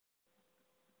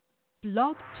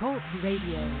Blog Talk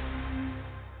Radio.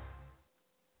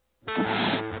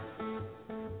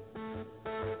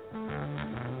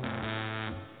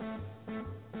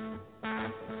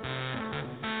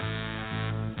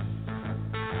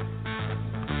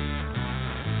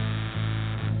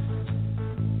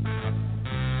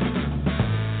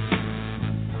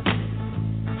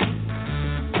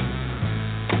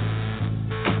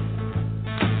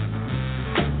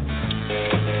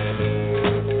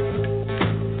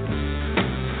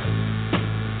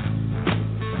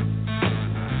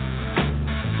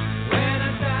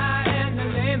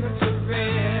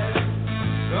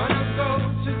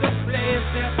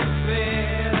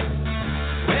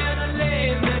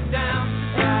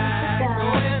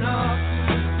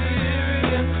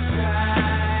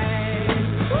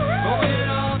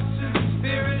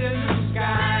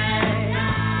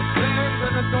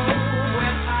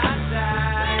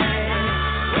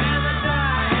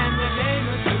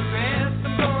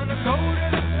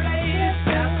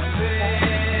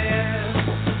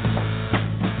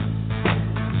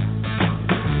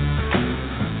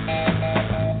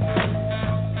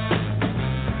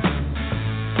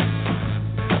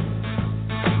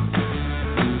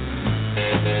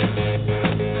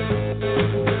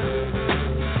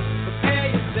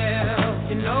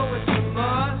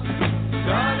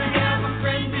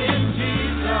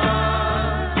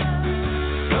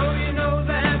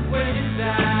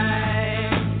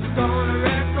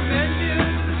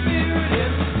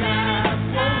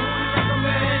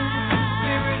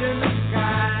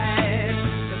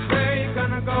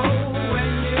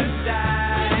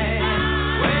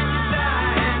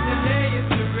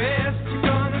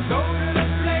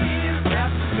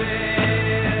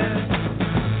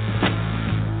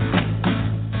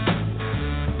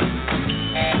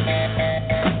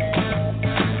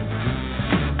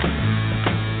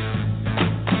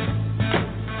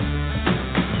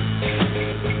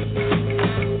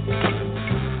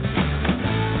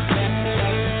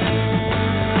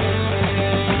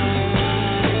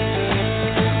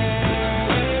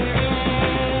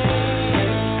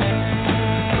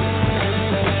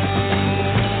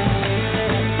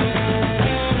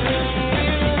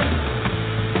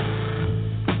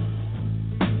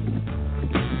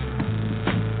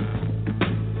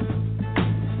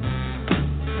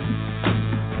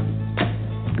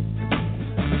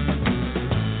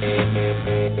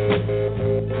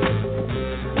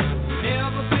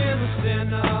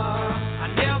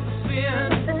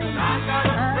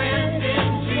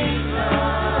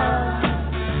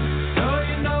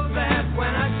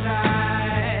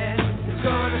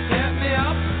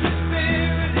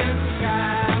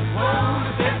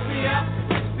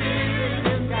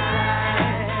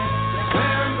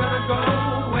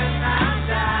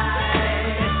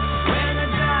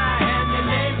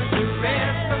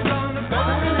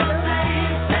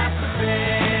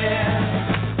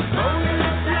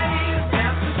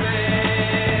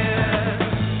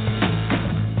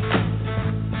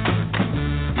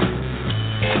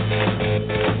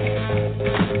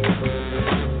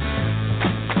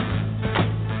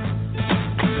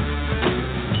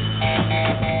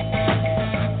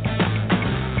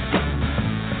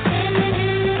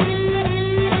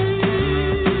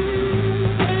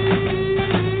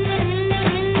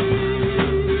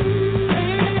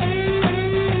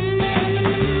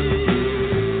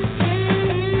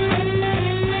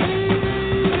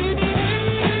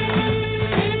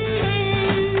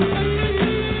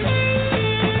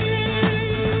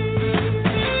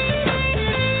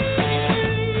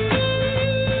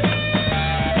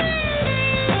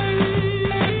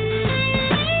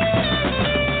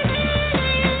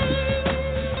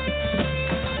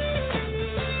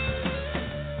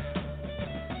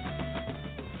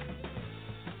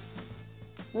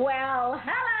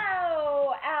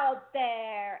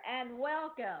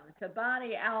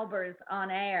 Albers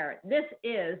on air. This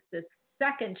is the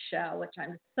second show, which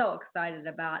I'm so excited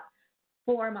about,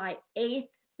 for my 8th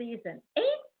season. 8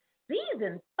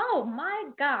 seasons? Oh my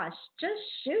gosh, just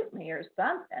shoot me or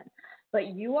something. But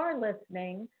you are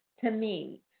listening to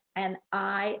me, and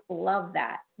I love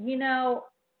that. You know,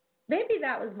 maybe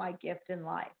that was my gift in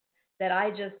life, that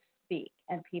I just speak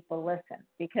and people listen.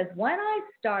 Because when I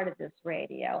started this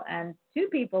radio, and two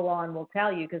people on will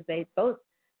tell you, because they both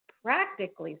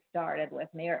practically started with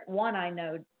me, or one I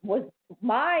know was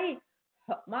my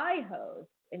host,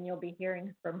 and you'll be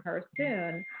hearing from her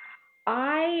soon.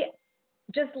 I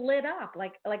just lit up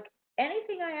like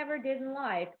anything I ever did in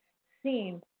life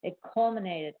seemed it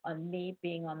culminated on me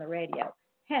being on the radio.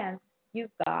 Hence,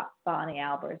 you've got Bonnie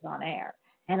Albers on air,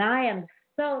 and I am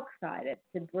so excited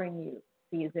to bring you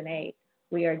season 8.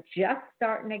 We are just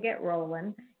starting to get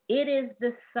rolling. It is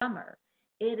the summer.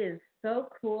 It is so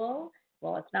cool.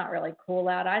 Well, it's not really cool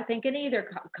out, I think, in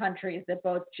either countries that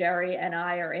both Jerry and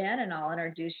I are in, and I'll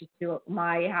introduce you to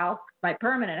my house, my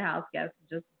permanent house guest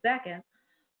in just a second.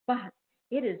 But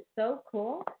it is so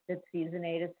cool that season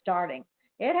 8 is starting.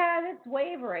 It had its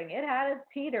wavering, it had its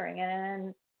teetering,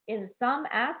 and in some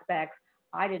aspects,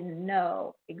 I didn't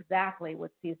know exactly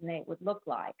what season 8 would look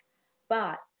like.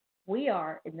 But we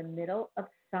are in the middle of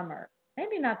summer.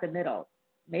 Maybe not the middle,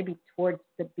 maybe towards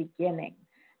the beginning.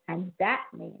 And that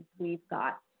means we've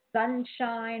got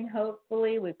sunshine,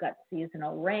 hopefully. We've got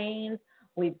seasonal rains.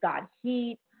 We've got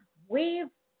heat. We've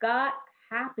got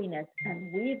happiness.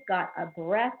 And we've got a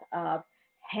breath of,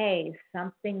 hey,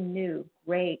 something new,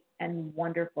 great, and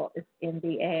wonderful is in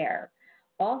the air.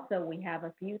 Also, we have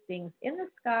a few things in the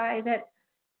sky that,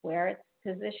 where it's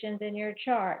positioned in your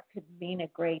chart, could mean a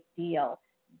great deal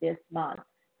this month.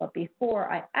 But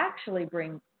before I actually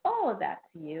bring all of that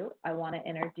to you, I want to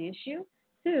introduce you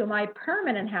to my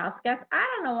permanent house guest. I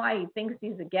don't know why he thinks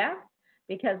he's a guest,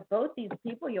 because both these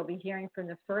people you'll be hearing from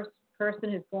the first person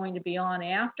who's going to be on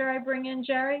after I bring in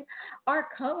Jerry are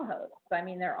co-hosts. I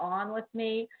mean, they're on with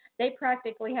me. They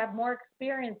practically have more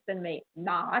experience than me.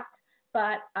 Not,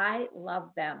 but I love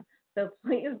them. So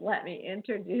please let me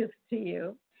introduce to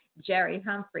you Jerry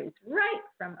Humphreys, right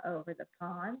from over the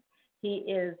pond. He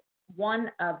is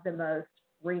one of the most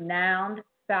renowned,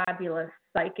 fabulous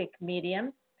psychic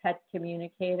mediums, pet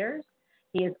communicators.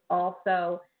 He is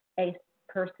also a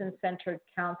person-centered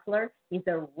counselor. He's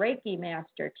a Reiki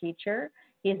master teacher.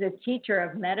 He's a teacher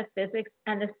of metaphysics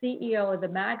and the CEO of the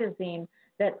magazine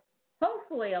that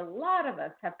hopefully a lot of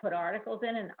us have put articles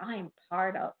in, and I'm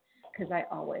part of, because I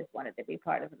always wanted to be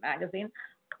part of the magazine.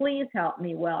 Please help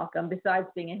me welcome, besides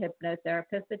being a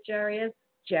hypnotherapist that Jerry is,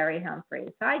 Jerry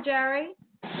Humphreys. Hi, Jerry.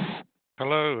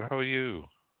 Hello, how are you?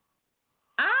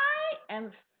 I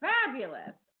am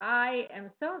fabulous. I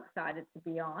am so excited to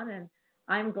be on, and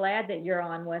I'm glad that you're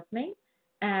on with me.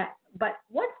 But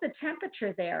what's the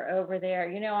temperature there over there?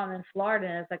 You know, I'm in Florida,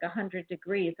 and it's like 100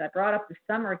 degrees. I brought up the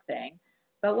summer thing,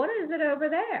 but what is it over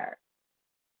there?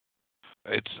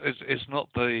 It's not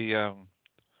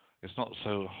it's not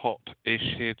so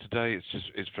hot-ish here today.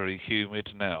 It's very humid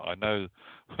now. I know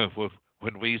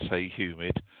when we say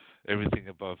humid, everything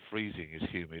above freezing is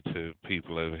humid to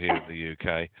people over here in the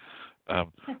UK.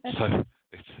 So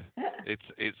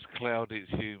it's cloudy,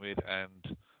 it's humid,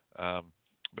 and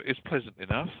but it's pleasant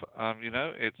enough. You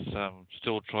know, it's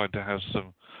still trying to have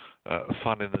some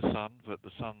fun in the sun, but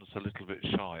the sun's a little bit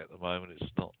shy at the moment.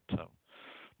 It's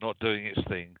not doing its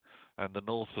thing, and the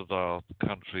north of our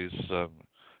country is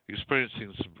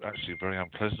experiencing some actually very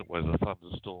unpleasant weather,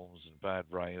 thunderstorms and bad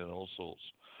rain and all sorts.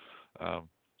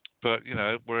 But you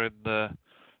know, we're in the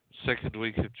second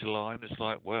week of July, and it's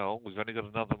like, well, we've only got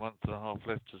another month and a half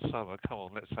left of summer. Come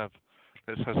on, let's have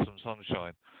some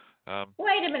sunshine.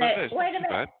 Wait a minute. No, Wait a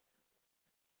minute.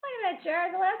 Wait a minute,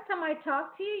 Jared. The last time I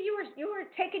talked to you, you were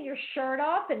taking your shirt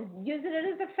off and using it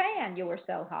as a fan. You were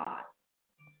so hot.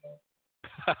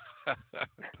 I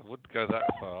wouldn't go that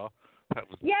far.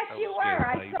 Yes, that you were.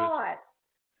 I saw it.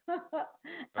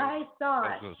 I saw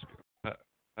it.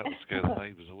 That would scare the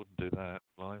neighbours. I wouldn't do that.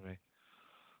 Blimey.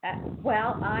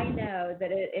 Well, I know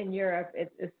that in Europe,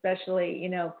 especially, you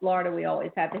know, Florida, we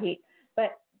always have the heat.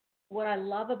 But what I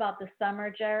love about the summer,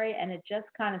 Jerry, and it just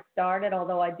kind of started,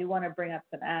 although I do want to bring up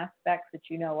some aspects that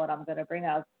you know what I'm going to bring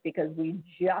up, because we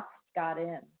just got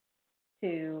in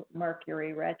to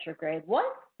Mercury retrograde once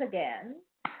again.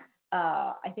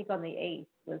 I think on the 8th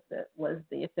was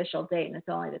the official date, and it's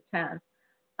only the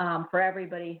 10th. For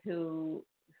everybody who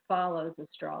follows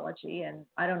astrology, and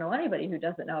I don't know anybody who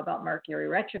doesn't know about Mercury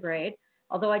retrograde,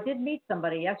 although I did meet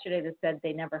somebody yesterday that said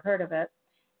they never heard of it.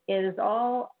 It is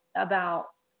all about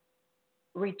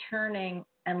returning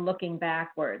and looking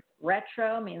backwards.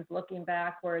 Retro means looking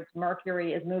backwards.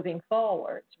 Mercury is moving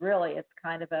forwards. Really, it's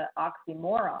kind of an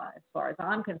oxymoron as far as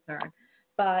I'm concerned.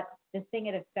 But the thing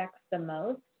it affects the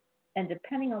most, and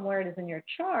depending on where it is in your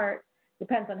chart,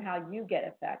 depends on how you get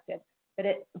affected.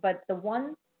 But the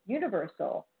one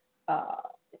universal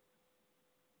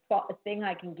thing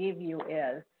I can give you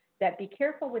is that be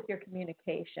careful with your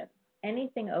communication.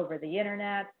 Anything over the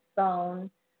internet, phone,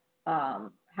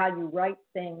 how you write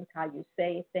things, how you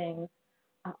say things,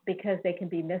 because they can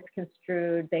be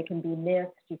misconstrued, they can be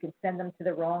missed. You can send them to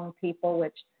the wrong people,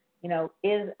 which, you know,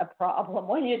 is a problem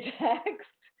when you text.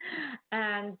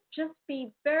 And just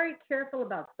be very careful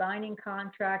about signing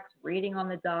contracts, reading on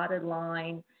the dotted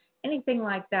line, anything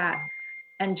like that.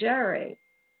 And Jerry,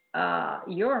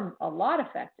 you're a lot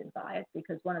affected by it,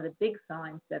 because one of the big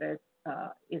signs that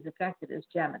is affected is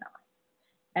Gemini.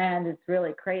 And it's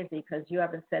really crazy because you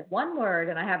haven't said one word,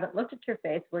 and I haven't looked at your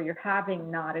face where you're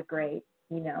having not a great,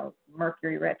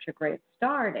 Mercury retrograde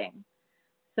starting.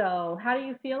 So how do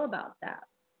you feel about that?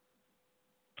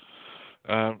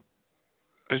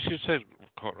 As you said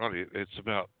quite rightly, it's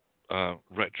about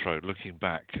retro, looking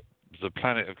back, the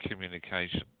planet of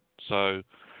communication. So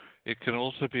it can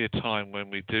also be a time when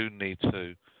we do need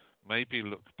to maybe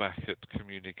look back at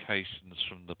communications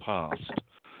from the past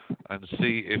and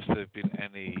see if there have been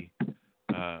any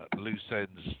loose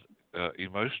ends,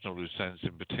 emotional loose ends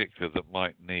in particular, that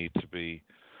might need to be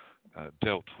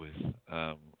dealt with,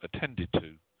 attended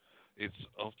to. It's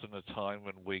often a time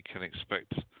when we can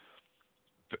expect,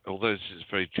 although this is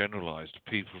very generalized,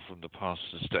 people from the past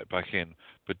to step back in,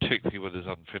 particularly when there's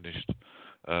unfinished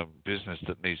business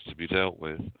that needs to be dealt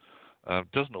with.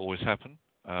 Doesn't always happen.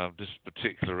 This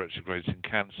particular retrograde's in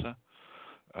Cancer,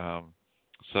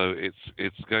 so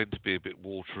it's going to be a bit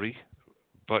watery.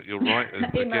 But you're right.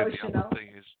 Again, the other thing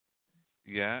is,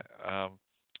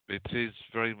 it is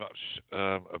very much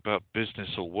about business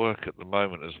or work at the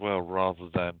moment as well, rather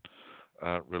than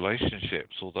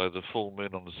relationships. Although the full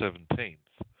moon on the 17th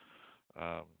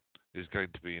is going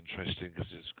to be interesting,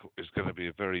 because it's going to be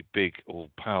a very big or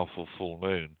powerful full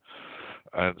moon,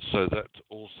 and so that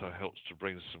also helps to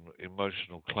bring some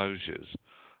emotional closures.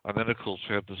 And then, of course,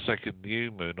 we have the second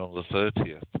new moon on the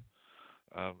 30th.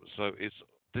 So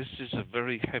this is a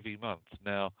very heavy month.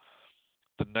 Now,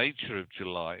 the nature of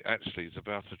July actually is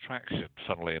about attraction,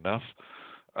 funnily enough.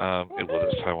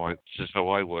 That's how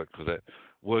I work with it.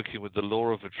 Working with the law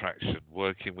of attraction,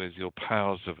 working with your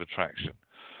powers of attraction.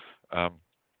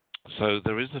 So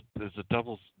there's a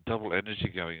double energy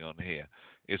going on here.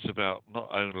 It's about not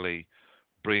only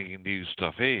bringing new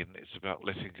stuff in, it's about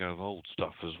letting go of old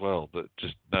stuff as well that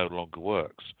just no longer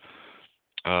works.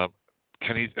 It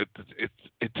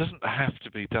doesn't have to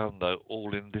be done though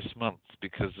all in this month,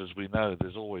 because as we know,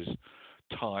 there's always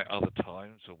other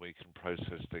times when we can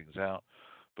process things out.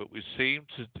 But it seems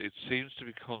to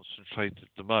be concentrated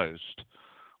the most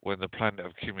when the planet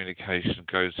of communication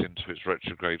goes into its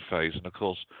retrograde phase. And of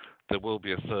course, there will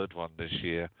be a third one this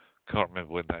year. Can't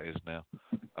remember when that is now,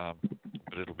 but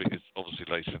it's obviously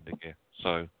later in the year.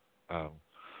 So,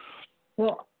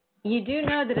 well, you do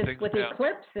know that it's with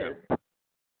eclipses.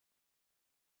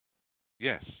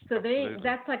 Yes. So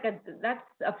that's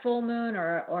a full moon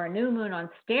or a new moon on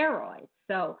steroids.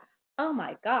 So, oh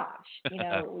my gosh,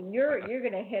 you're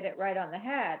going to hit it right on the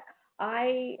head.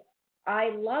 I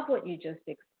love what you just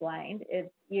explained.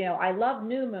 It's, I love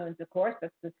new moons, of course.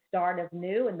 That's the start of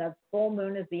new, and the full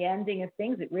moon is the ending of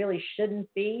things. It really shouldn't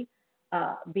be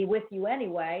with you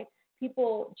anyway.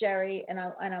 People, Jerry, and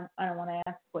I want to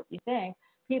ask what you think.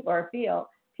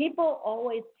 People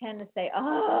always tend to say,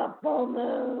 "Oh, full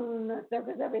moon,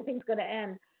 because everything's going to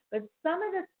end." But some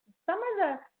of the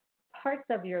parts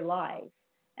of your life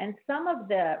and some of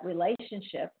the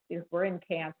relationships, because we're in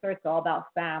Cancer, it's all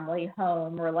about family,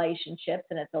 home, relationships,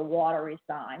 and it's a watery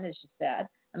sign, as you said,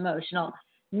 emotional,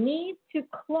 need to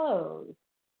close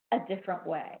a different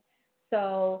way.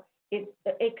 So it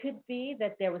could be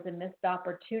that there was a missed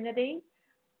opportunity,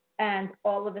 and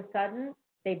all of a sudden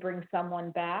they bring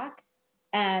someone back,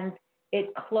 and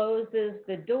it closes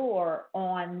the door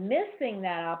on missing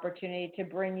that opportunity to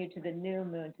bring you to the new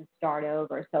moon to start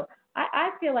over. So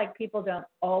I feel like people don't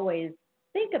always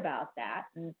think about that,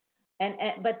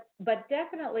 but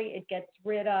definitely it gets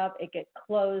rid of, it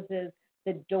closes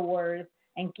the doors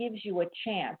and gives you a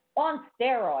chance on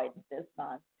steroids this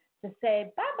month to say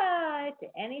bye-bye to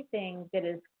anything that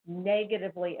is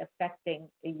negatively affecting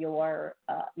your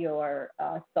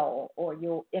soul, or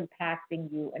you're impacting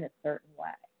you in a certain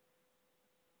way.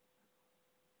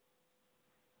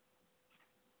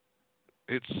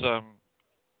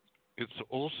 It's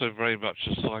also very much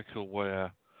a cycle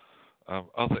where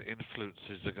other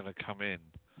influences are going to come in.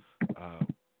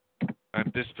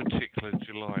 And this particular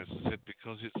July, as I said,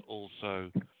 because it's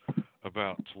also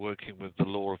about working with the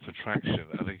law of attraction,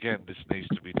 and again, this needs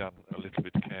to be done a little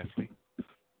bit carefully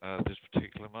this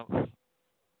particular month.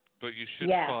 But you should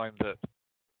find that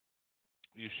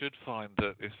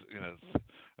if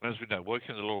and as we know,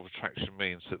 working the law of attraction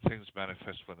means that things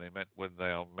manifest when they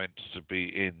are meant to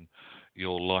be in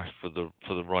your life for the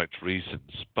right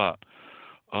reasons. But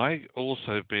I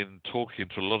also have been talking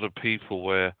to a lot of people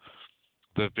where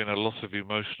there have been a lot of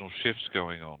emotional shifts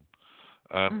going on.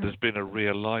 There's been a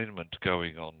realignment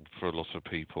going on for a lot of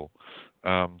people.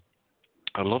 A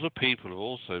lot of people have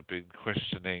also been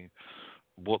questioning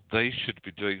what they should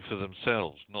be doing for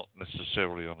themselves, not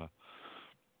necessarily on a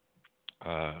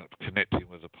connecting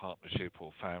with a partnership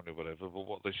or family or whatever, but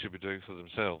what they should be doing for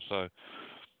themselves. So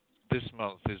this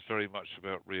month is very much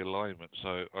about realignment.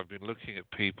 So I've been looking at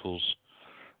people's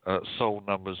soul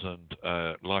numbers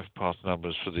and life path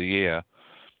numbers for the year.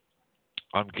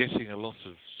 I'm getting a lot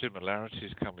of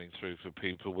similarities coming through for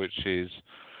people, which is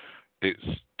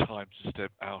it's time to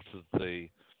step out of the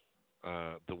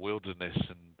wilderness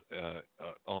and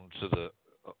onto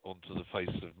the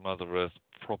face of Mother Earth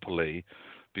properly,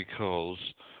 because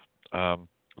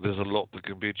there's a lot that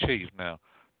can be achieved now.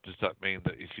 Does that mean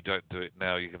that if you don't do it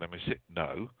now, you're going to miss it?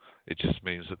 No. It just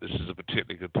means that this is a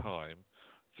particularly good time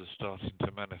for starting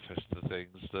to manifest the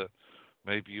things that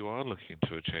maybe you are looking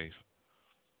to achieve.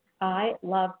 I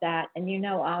love that. And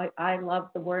I love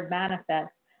the word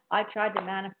manifest. I tried to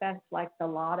manifest like the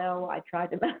lotto. I tried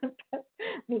to manifest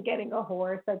me getting a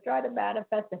horse. I tried to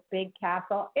manifest a big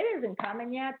castle. It isn't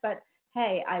coming yet, but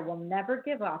hey, I will never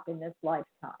give up in this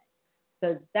lifetime.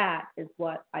 So that is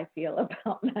what I feel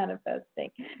about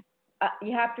manifesting.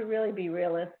 You have to really be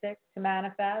realistic to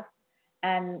manifest.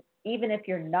 And even if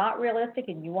you're not realistic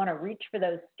and you want to reach for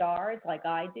those stars like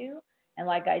I do, and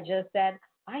like I just said,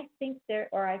 I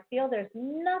feel there's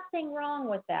nothing wrong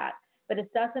with that. But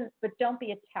don't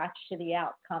be attached to the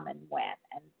outcome and when.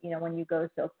 And, when you go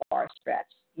so far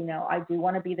stretched, I do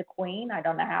want to be the queen. I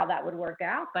don't know how that would work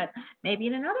out, but maybe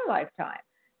in another lifetime.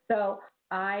 So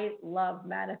I love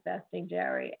manifesting,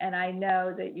 Jerry, and I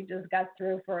know that you just got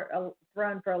thrown for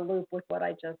a loop with what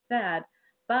I just said,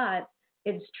 but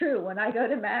it's true. When I go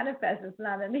to manifest, it's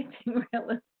not anything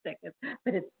realistic,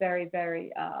 but it's very,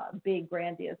 very big,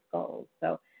 grandiose goals.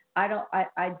 So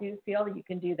I do feel that you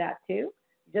can do that too.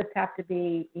 You just have to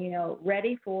be,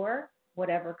 ready for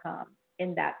whatever comes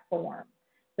in that form.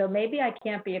 So maybe I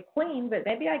can't be a queen, but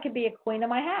maybe I could be a queen of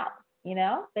my house.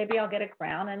 Maybe I'll get a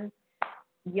crown and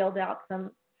yield out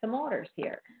some orders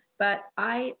here. But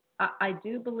I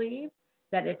do believe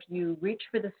that if you reach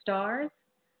for the stars,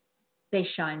 they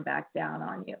shine back down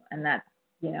on you, and that's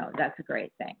a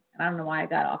great thing. And I don't know why I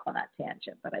got off on that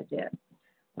tangent, but I did.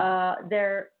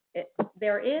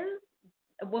 There is,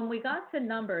 when we got to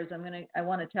numbers, I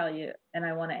want to tell you, and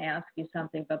I want to ask you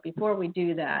something. But before we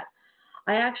do that,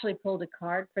 I actually pulled a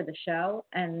card for the show,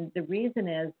 and the reason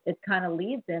is it kind of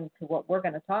leads into what we're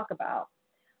going to talk about.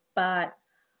 But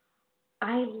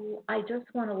I just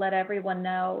want to let everyone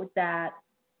know that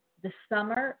the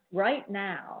summer, right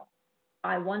now,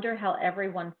 I wonder how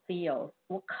everyone feels.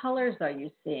 What colors are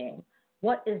you seeing?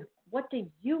 What do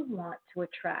you want to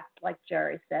attract? Like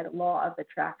Jerry said, law of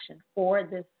attraction for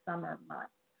this summer month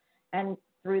and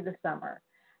through the summer.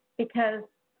 Because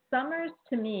summers,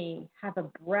 to me, have a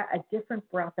different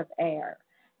breath of air.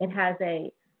 It has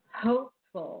a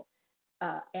hopeful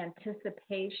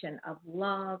anticipation of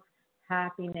love,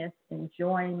 happiness,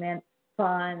 enjoyment,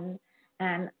 fun.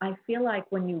 And I feel like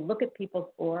when you look at people's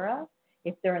aura,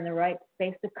 if they're in the right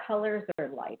space, the colors are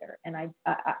lighter. And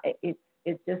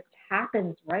it just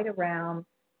happens right around,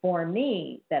 for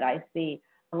me, that I see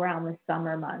around the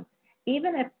summer months.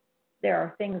 Even if there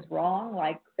are things wrong,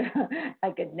 like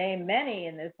I could name many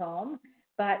in this home,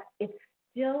 but it's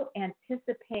still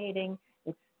anticipating,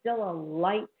 it's still a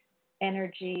light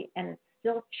energy, and it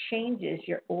still changes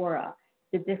your aura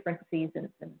to different seasons.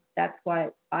 And that's why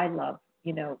I love,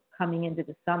 coming into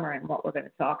the summer and what we're going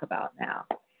to talk about now.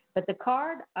 But the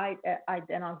card,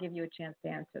 and I'll give you a chance to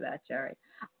answer that, Jerry.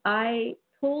 I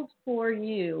pulled for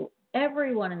you,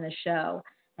 everyone in the show,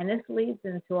 and this leads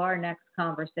into our next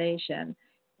conversation,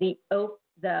 the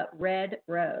red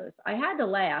rose. I had to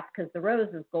laugh because the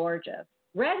rose is gorgeous.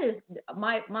 Red is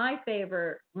my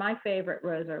favorite. My favorite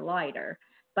rose are lighter,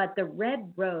 but the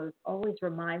red rose always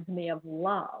reminds me of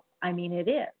love. I mean, it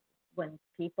is. When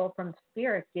people from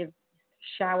spirit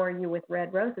shower you with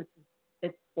red roses,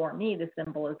 it's for me, the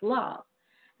symbol is love.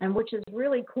 And which is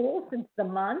really cool since the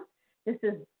month, this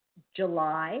is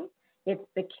July, it's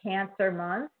the Cancer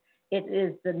month, it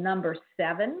is the number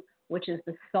 7, which is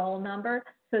the soul number.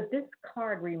 So this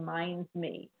card reminds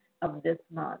me of this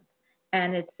month.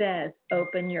 And it says,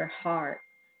 open your heart.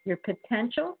 Your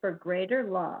potential for greater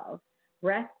love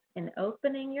rests in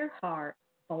opening your heart.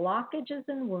 Blockages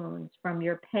and wounds from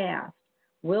your past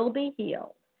will be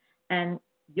healed, and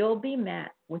you'll be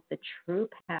met with the true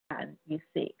path you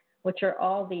seek, which are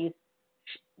all these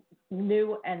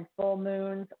new and full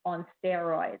moons on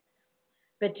steroids.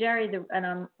 But Jerry,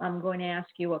 and I'm going to ask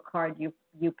you what card you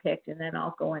picked, and then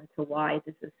I'll go into why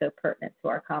this is so pertinent to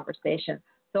our conversation.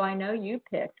 So I know you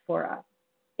picked for us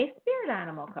a spirit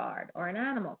animal card or an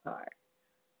animal card.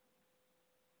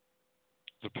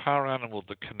 The power animal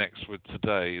that connects with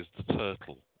today is the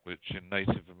turtle, which in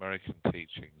Native American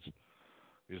teachings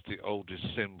is the oldest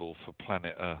symbol for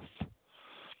planet Earth.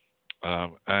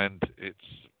 And it's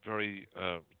very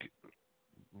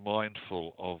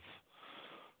mindful of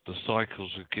the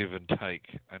cycles of give and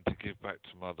take, and to give back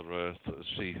to Mother Earth as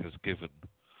she has given.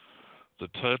 The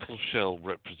turtle shell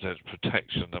represents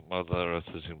protection that Mother Earth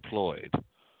has employed,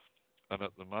 and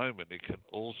at the moment it can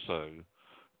also,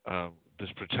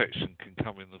 this protection can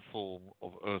come in the form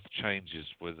of earth changes,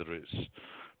 whether it's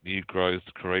new growth,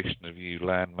 creation of new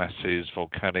land masses,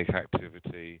 volcanic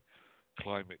activity,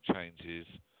 climate changes.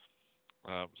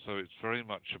 So it's very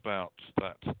much about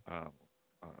that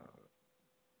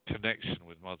connection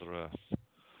with Mother Earth.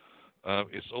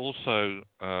 It's also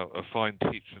a fine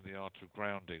teacher in the art of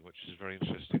grounding, which is very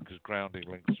interesting because grounding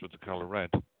links with the colour red,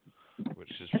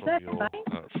 which is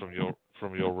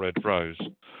from your red rose.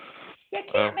 You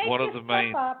can't make one this of the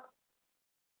stuff up.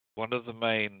 One of the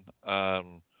main,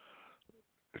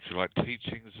 if you like,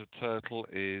 teachings of Turtle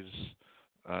is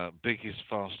biggest,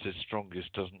 fastest,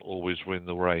 strongest doesn't always win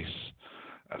the race.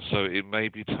 So it may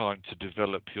be time to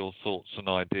develop your thoughts and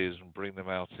ideas and bring them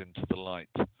out into the light,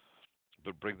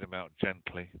 but bring them out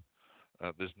gently.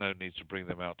 There's no need to bring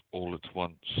them out all at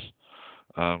once.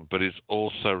 But it's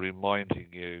also reminding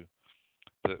you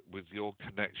that with your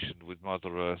connection with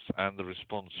Mother Earth and the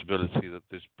responsibility that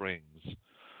this brings,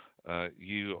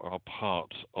 you are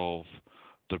part of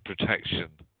the protection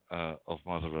of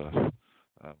Mother Earth.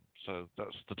 So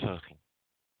that's the turtle.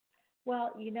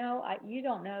 Well, you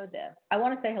don't know this. I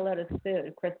want to say hello to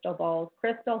Sue, Crystal Bowles.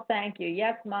 Crystal, thank you.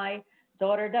 Yes, my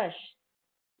daughter does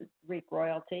Greek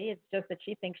royalty. It's just that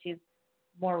she thinks she's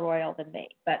more royal than me.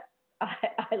 But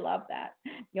I love that.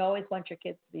 You always want your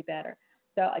kids to be better.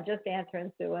 So I just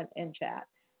answering Sue in chat.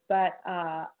 But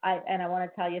I want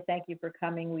to tell you, thank you for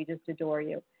coming. We just adore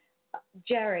you.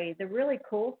 Jerry, the really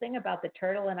cool thing about the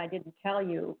turtle, and I didn't tell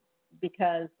you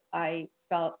because I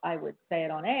felt I would say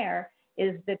it on air,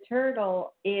 is the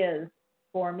turtle is,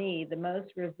 for me, the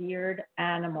most revered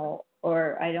animal,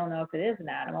 or I don't know if it is an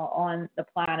animal, on the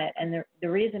planet. And the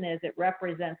reason is it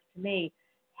represents to me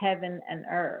heaven and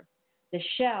earth. The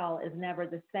shell is never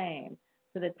the same.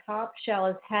 So the top shell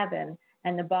is heaven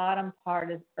and the bottom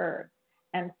part is earth.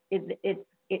 And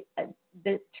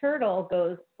the turtle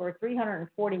goes for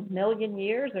 340 million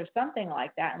years or something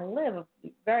like that and live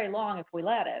very long if we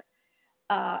let it.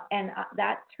 And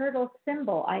that turtle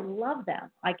symbol, I love them.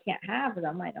 I can't have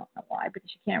them. I don't know why, because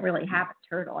you can't really have a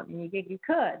turtle. I mean, you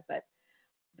could, but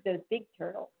those big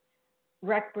turtles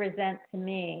represent to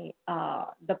me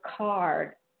the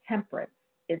card temperance.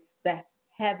 It's the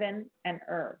heaven and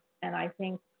earth. And I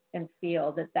think and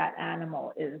feel that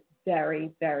animal is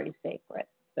very, very sacred.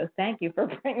 So thank you for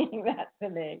bringing that to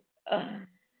me.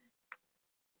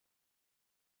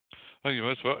 Oh, you're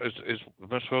most welcome. It's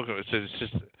most welcome. It's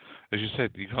just, as you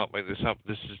said, you can't make this up.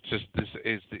 This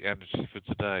is the energy for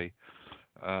today.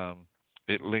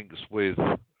 It links with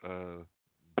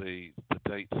the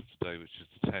date of today, which is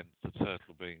the 10th. The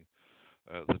turtle being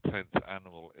the 10th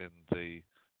animal in the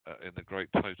great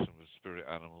totem of spirit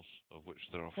animals, of which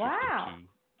there are 52.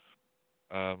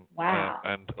 Wow.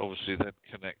 And obviously that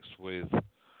connects with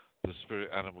the spirit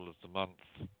animal of the month,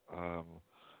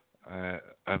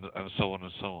 and so on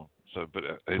and so on. So, but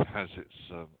it has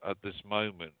its at this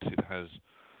moment it has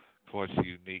quite a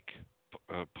unique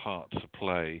part to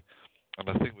play, and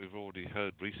I think we've already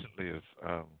heard recently of.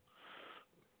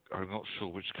 I'm not sure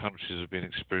which countries have been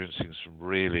experiencing some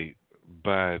really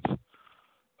bad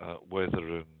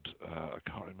weather, and I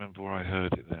can't remember where I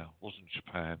heard it now. It wasn't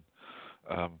Japan.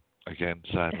 Again,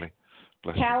 sadly.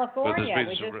 California.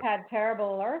 We just had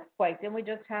terrible earthquake. Didn't we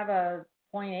just have a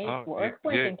 0.8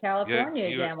 earthquake in California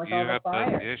again with all the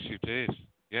fires? Yes, you did.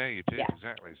 Yeah, you did,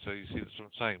 exactly. So you see, that's what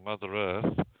I'm saying. Mother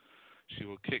Earth, she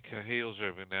will kick her heels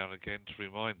every now and again to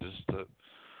remind us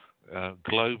that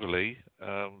globally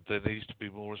there needs to be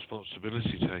more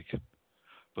responsibility taken.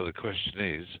 But the question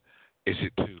is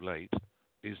it too late?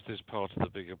 Is this part of the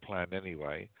bigger plan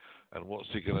anyway? And what's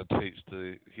it going to teach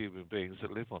the human beings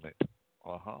that live on it?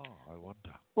 Aha, I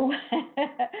wonder.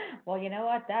 Well, you know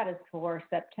what? That is for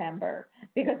September,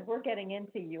 because we're getting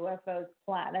into UFOs,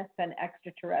 planets, and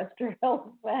extraterrestrials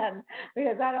then,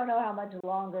 because I don't know how much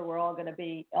longer we're all going to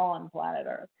be on planet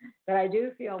Earth. But I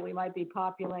do feel we might be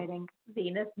populating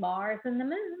Venus, Mars, and the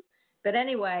moon. But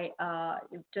anyway,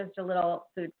 just a little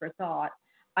food for thought.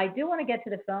 I do want to get to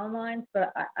the phone lines,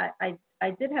 but I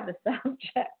did have a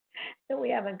subject that we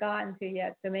haven't gotten to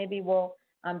yet. So maybe we'll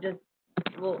do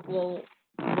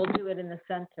it in the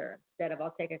center instead of,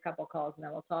 I'll take a couple calls and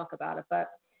then we'll talk about it,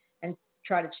 and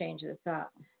try to change this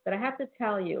up. But I have to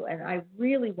tell you, and I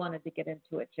really wanted to get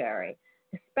into it, Jerry,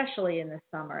 especially in the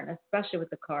summer and especially with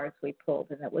the cards we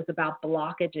pulled, and it was about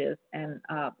blockages. And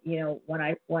when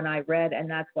I read, and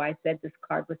that's why I said this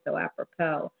card was so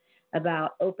apropos.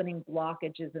 about opening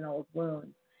blockages and old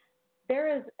wounds. There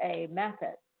is a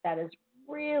method that is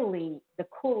really the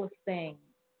coolest thing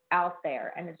out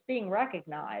there, and it's being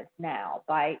recognized now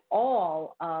by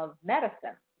all of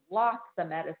medicine, lots of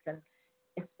medicine,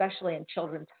 especially in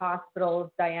children's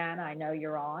hospitals. Diana, I know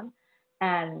you're on,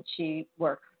 and she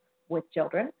works with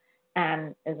children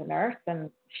and is a nurse, and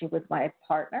she was my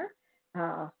partner,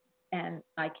 and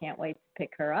I can't wait to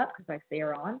pick her up because I see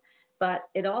her on. But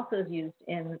it also is used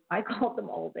in, I call them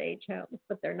old age homes,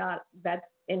 but they're not, that's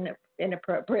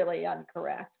inappropriately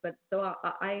incorrect. But so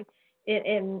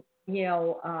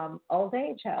old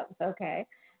age homes, okay?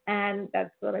 And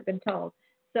that's what I've been told.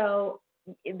 So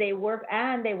they work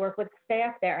with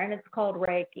staff there, and it's called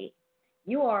Reiki.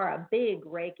 You are a big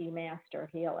Reiki master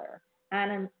healer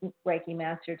and a Reiki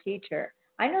master teacher.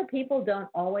 I know people don't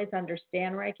always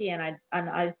understand Reiki, and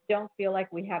I don't feel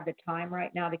like we have the time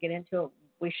right now to get into it.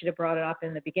 We should have brought it up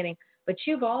in the beginning. But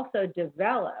you've also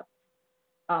developed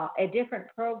a different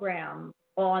program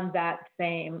on that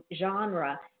same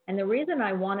genre. And the reason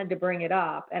I wanted to bring it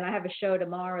up, and I have a show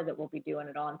tomorrow that we'll be doing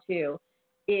it on too,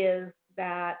 is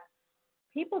that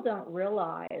people don't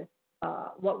realize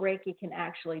what Reiki can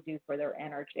actually do for their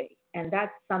energy. And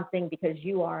that's something because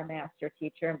you are a master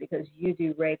teacher and because you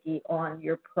do Reiki on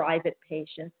your private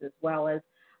patients as well as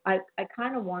I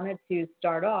kind of wanted to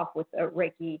start off with a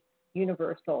Reiki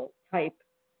universal type,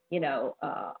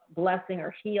 blessing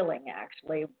or healing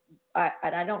actually.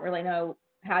 I don't really know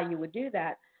how you would do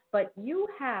that, but you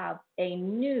have a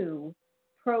new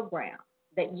program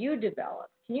that you developed.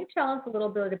 Can you tell us a little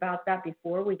bit about that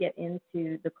before we get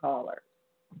into the callers?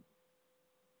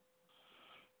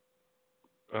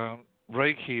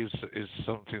 Reiki is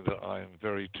something that I am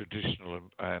very traditional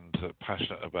and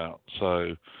passionate about.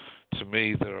 So to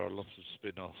me, there are lots of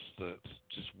spin-offs that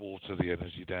just water the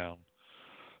energy down.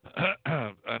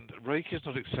 And Reiki is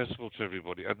not accessible to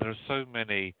everybody. And there are so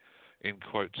many, in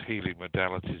quotes, healing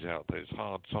modalities out there. It's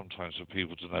hard sometimes for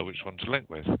people to know which one to link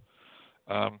with.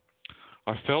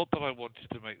 I felt that I wanted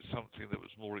to make something that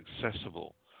was more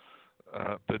accessible,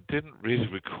 that didn't really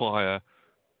require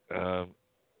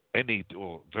any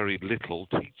or very little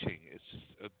teaching. It's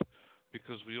just,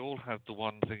 because we all have the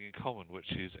one thing in common,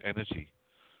 which is energy.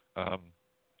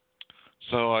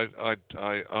 So I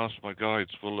asked my guides,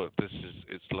 well, look,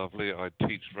 it's lovely. I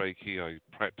teach Reiki, I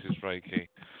practice Reiki,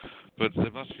 but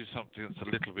there must be something that's a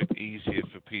little bit easier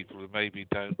for people who maybe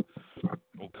don't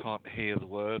or can't hear the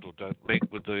word or don't link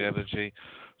with the energy.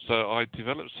 So I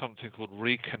developed something called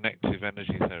reconnective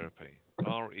energy therapy,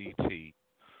 RET,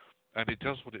 and it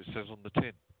does what it says on the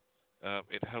tin.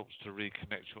 It helps to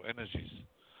reconnect your energies.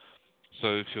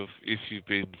 So if you've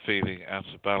been feeling out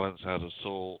of balance, out of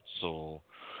sorts, or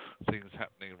things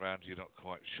happening around you're not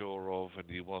quite sure of, and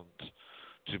you want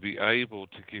to be able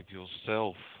to give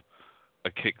yourself a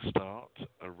kickstart,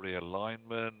 a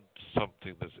realignment,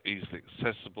 something that's easily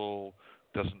accessible,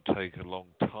 doesn't take a long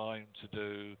time to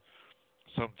do,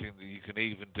 something that you can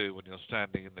even do when you're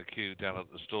standing in the queue down at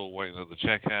the store waiting at the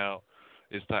checkout,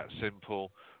 is that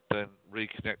simple, then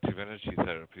reconnective energy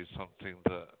therapy is something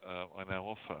that I now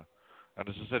offer. And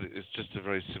as I said, it's just a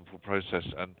very simple process,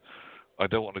 and I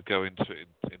don't want to go into it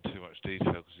in too much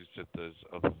detail because you said there's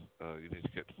other, you need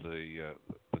to get to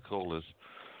the callers.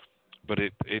 But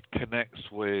it connects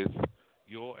with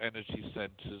your energy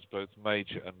centers, both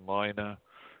major and minor.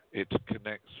 It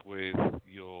connects with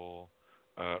your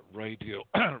radial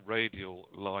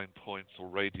line points or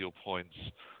radial points.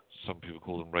 Some people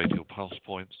call them radial pulse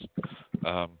points,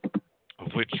 of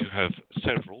which you have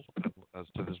several, as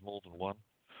there's more than one.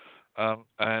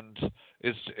 And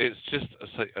it's just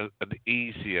an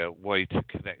easier way to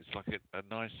connect. It's like a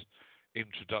nice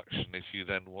introduction if you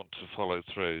then want to follow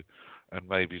through and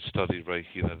maybe study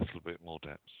Reiki in a little bit more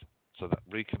depth. So that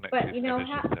reconnective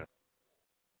energy therapy.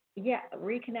 Yeah,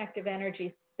 reconnective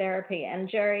energy therapy. And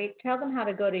Jerry, tell them how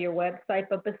to go to your website.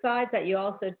 But besides that, you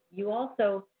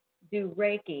also do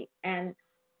Reiki. And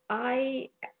I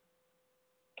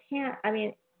can't. I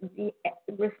mean,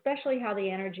 especially how the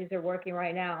energies are working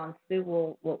right now. And Sue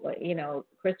will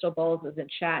Crystal Bowles is in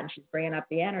chat and she's bringing up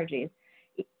the energies.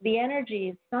 The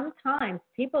energies, sometimes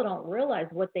people don't realize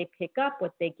what they pick up,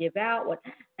 what they give out,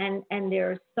 and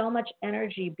there's so much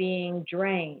energy being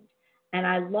drained. And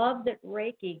I love that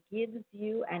Reiki gives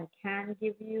you and can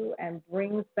give you and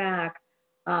brings back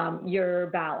your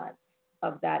balance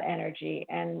of that energy.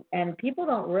 And people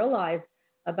don't realize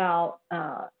about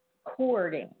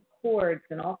cords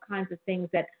and all kinds of things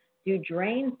that do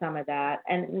drain some of that.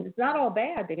 And it's not all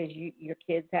bad because your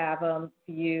kids have them,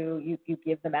 you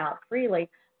give them out freely.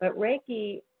 But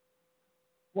Reiki,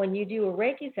 when you do a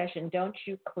Reiki session, don't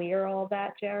you clear all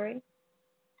that, Jerry?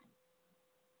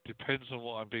 depends on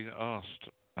what I'm being asked,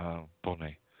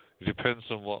 Bonnie. It depends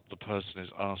on what the person is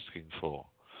asking for.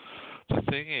 The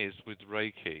thing is with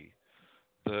Reiki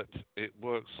that it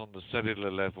works on the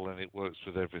cellular level and it works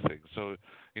with everything. So,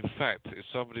 in fact, if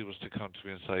somebody was to come to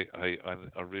me and say, "Hey,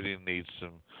 I really need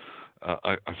some,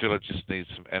 I feel I just need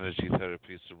some energy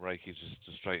therapy, some Reiki just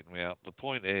to straighten me out," the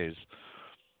point is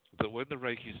that when the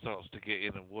Reiki starts to get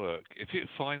in and work, if it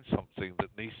finds something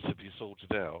that needs to be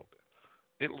sorted out,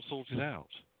 it'll sort it out.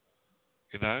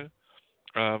 You know,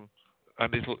 um,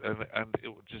 and it will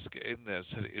just get in there.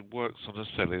 So it works on a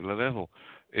cellular level.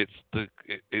 It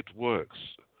works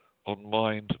on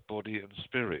mind, body, and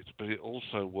spirit, but it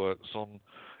also works on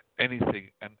anything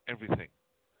and everything.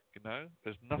 You know,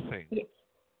 there's nothing Yeah.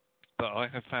 that I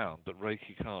have found that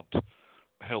Reiki can't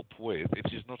help with.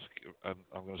 It is not, and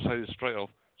I'm going to say this straight off,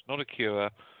 it's not a cure,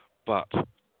 but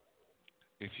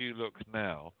if you look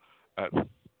now at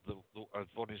as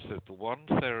Bonnie said, the one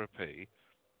therapy,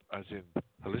 as in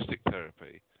holistic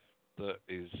therapy, that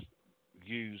is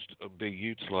used and being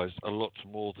utilized a lot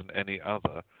more than any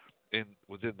other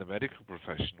within the medical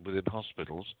profession, within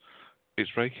hospitals,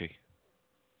 it's Reiki.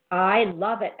 I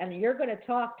love it. And you're going to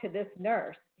talk to this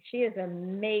nurse. She is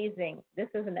amazing. This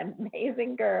is an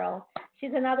amazing girl.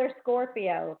 She's another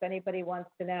Scorpio, if anybody wants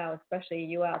to know, especially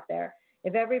you out there.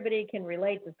 If everybody can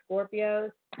relate to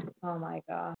Scorpios, oh my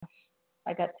gosh,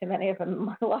 I got too many of them in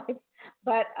my life.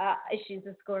 But she's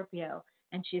a Scorpio,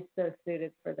 and she's so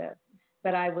suited for this.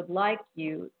 But I would like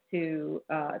you to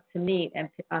meet, and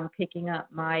I'm picking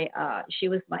up my. She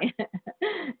was my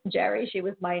Jerry. She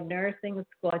was my nursing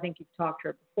school. I think you've talked to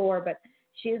her before, but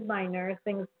she is my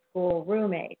nursing school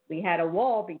roommate. We had a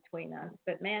wall between us,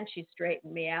 but man, she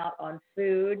straightened me out on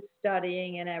food,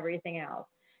 studying, and everything else.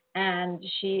 And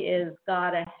she is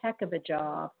got a heck of a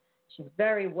job. She's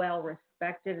very well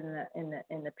respected in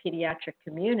the pediatric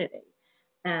community.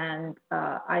 And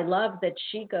I love that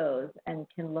she goes and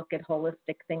can look at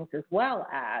holistic things as well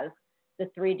as the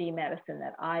 3D medicine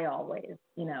that I always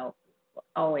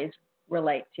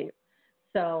relate to.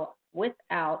 So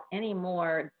without any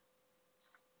more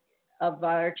of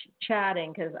our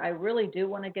chatting, because I really do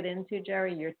want to get into,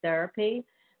 Jerry, your therapy.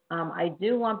 I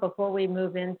do want, before we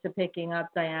move into picking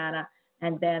up Diana,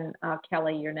 and then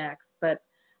Kelly, you're next, but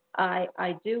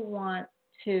I do want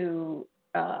to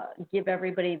give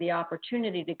everybody the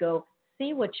opportunity to go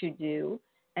see what you do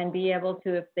and be able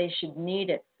to, if they should need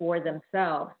it for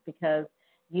themselves, because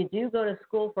you do go to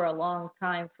school for a long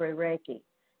time for Reiki,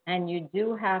 and you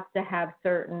do have to have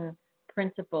certain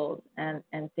principles and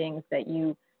things that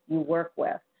you work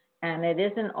with. And it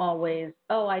isn't always,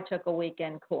 oh, I took a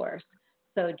weekend course.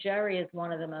 So Jerry is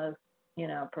one of the most,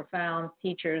 profound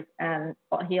teachers and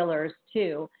healers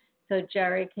too. So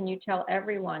Jerry, can you tell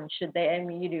everyone, should they,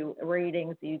 you do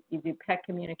readings, you do pet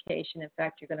communication. In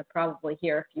fact, you're going to probably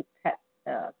hear a few pet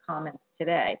comments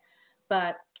today.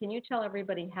 But can you tell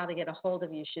everybody how to get a hold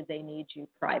of you should they need you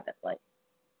privately?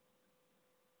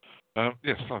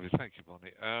 Yes, lovely. Thank you,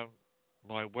 Bonnie.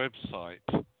 My website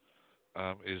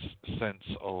is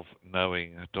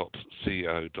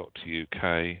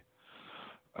senseofknowing.co.uk.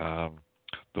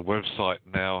 The website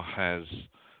now has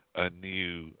a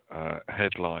new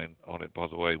headline on it, by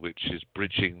the way, which is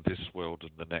Bridging This World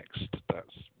and the Next.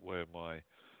 That's where my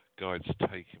guide's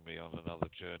taking me on another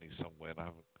journey somewhere,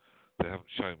 and they haven't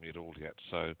shown me it all yet.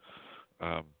 So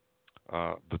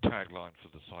the tagline for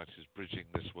the site is Bridging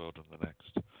This World and the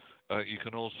Next. You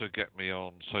can also get me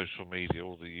on social media,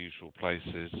 all the usual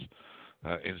places,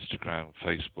 Instagram,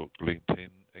 Facebook,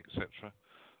 LinkedIn, etc.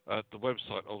 The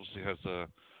website obviously has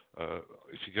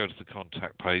if you go to the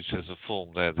contact page, there's a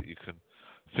form there that you can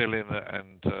fill in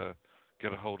and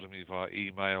get a hold of me via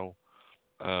email.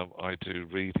 I do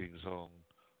readings on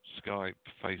Skype,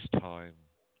 FaceTime,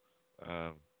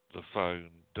 the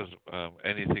phone,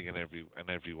 anything and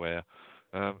everywhere.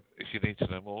 If you need to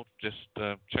know more, just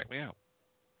check me out.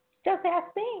 Just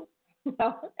ask me.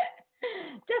 No,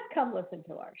 just come listen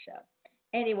to our show.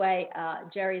 Anyway,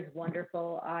 Jerry's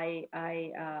wonderful. I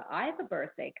have a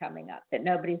birthday coming up that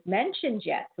nobody's mentioned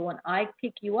yet. So when I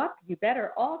pick you up, you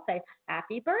better all say,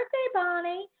 "Happy birthday,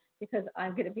 Bonnie," because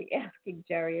I'm going to be asking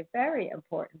Jerry a very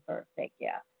important birthday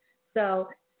gift. So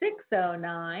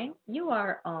 609, you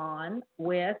are on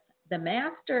with the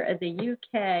master of the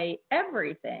UK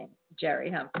everything,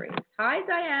 Jerry Humphreys. Hi,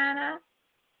 Diana.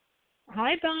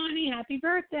 Hi, Bonnie. Happy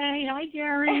birthday. Hi,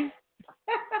 Jerry.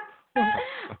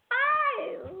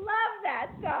 I love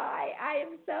that guy. I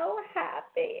am so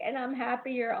happy, and I'm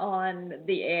happy you're on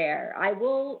the air. I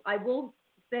will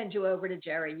send you over to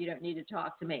Jerry. You don't need to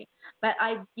talk to me, but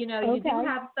you do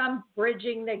have some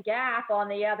bridging the gap on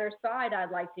the other side.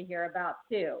 I'd like to hear about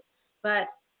too. But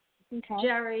Okay.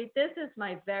 Jerry, this is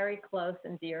my very close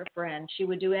and dear friend. She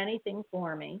would do anything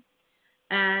for me,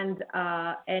 and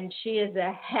she is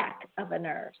a heck of a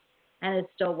nurse and is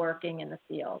still working in the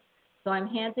field. So I'm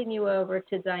handing you over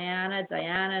to Diana.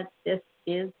 Diana, this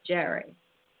is Jerry.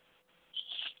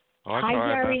 Hi,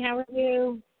 Jerry. How are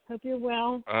you? Hope you're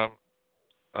well.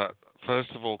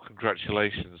 First of all,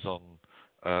 congratulations on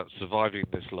surviving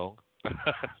this long. Pretty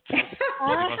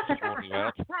much to warn you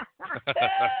out.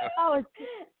 Oh,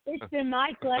 it's been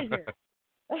my pleasure.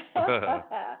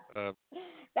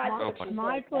 That's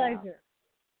my pleasure.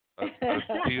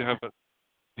 Do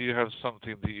you have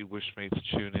something that you wish me to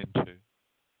tune into?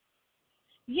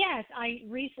 Yes, I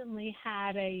recently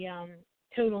had a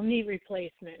total knee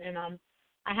replacement, and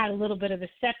I had a little bit of a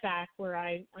setback where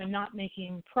I'm not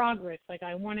making progress like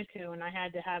I wanted to, and I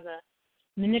had to have a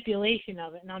manipulation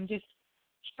of it. And I'm just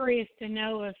curious to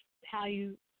know how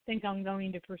you think I'm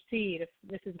going to proceed, if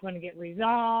this is going to get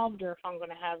resolved or if I'm going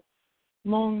to have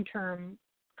long-term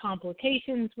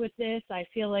complications with this. I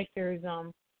feel like there's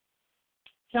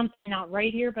something not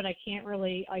right here, but I can't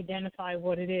really identify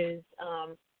what it is.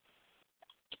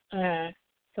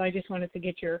 So I just wanted to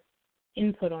get your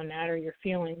input on that or your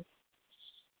feelings.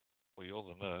 Well, you're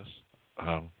the nurse.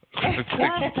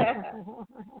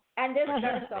 And this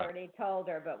nurse already told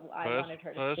her, but I wanted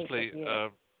her to speak with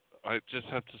you. I just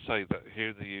have to say that here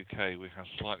in the UK we have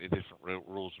slightly different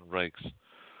rules and regs,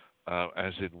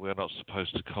 as in we're not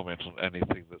supposed to comment on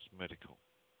anything that's medical.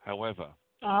 However,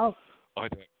 I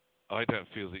don't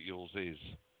feel that yours is.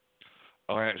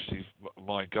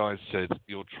 My guy said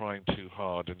you're trying too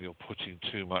hard and you're putting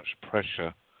too much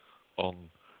pressure on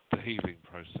the healing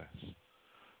process.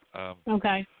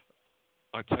 Okay.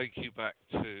 I take you back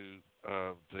to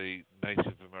the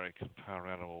Native American power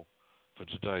animal for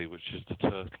today, which is the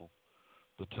turtle.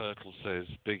 The turtle says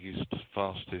biggest,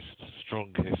 fastest,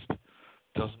 strongest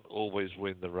doesn't always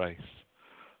win the race.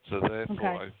 So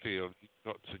therefore, I feel you've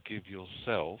got to give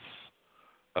yourself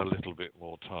a little bit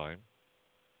more time.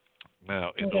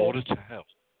 Now, in order to help,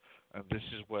 and this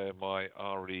is where my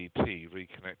RET,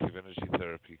 reconnective energy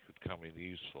therapy, could come in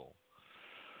useful.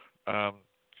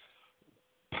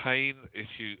 Pain,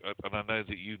 and I know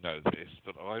that you know this,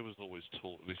 but I was always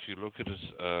taught if you look at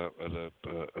a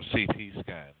CT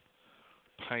scan,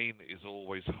 pain is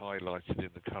always highlighted in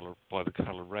the color by the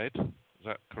color red. Is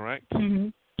that correct? Mm-hmm.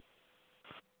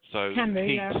 So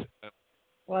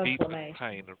heat and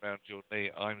pain around your knee,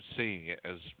 I'm seeing it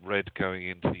as red going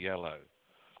into yellow.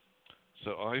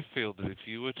 So I feel that if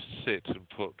you were to sit and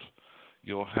put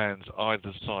your hands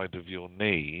either side of your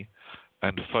knee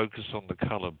and focus on the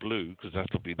color blue, because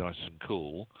that'll be nice and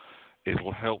cool,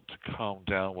 it'll help to calm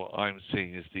down what I'm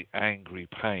seeing as the angry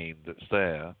pain that's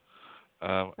there,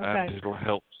 and it'll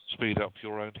help speed up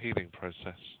your own healing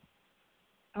process.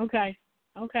 Okay.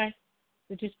 So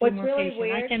just be more really patient.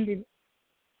 Weird, I can be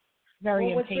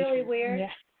very impatient. What's really weird?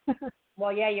 Yeah.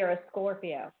 Well, yeah, you're a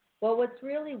Scorpio. Well, what's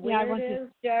really weird is,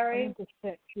 Jerry. I want this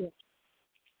fixed. Yeah.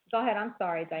 Go ahead. I'm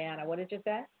sorry, Diana. What did you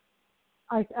say?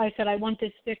 I said I want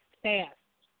this fixed fast.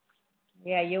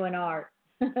 Yeah, you and Art.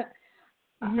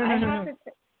 I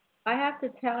have to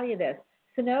tell you this.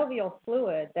 Synovial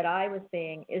fluid that I was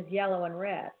seeing is yellow and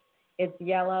red. It's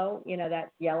yellow,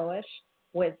 that's yellowish,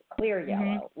 with clear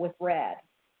yellow, with red.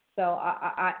 So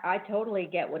I totally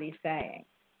get what he's saying.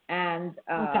 And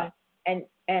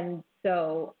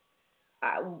so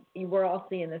we're all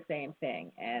seeing the same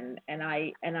thing. And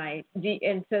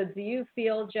so do you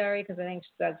feel, Jerry, because I think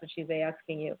that's what she's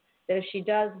asking you, that if she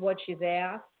does what she's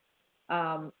asked,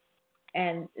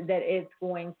 and that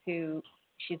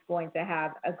she's going to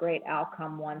have a great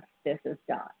outcome once this is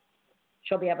done.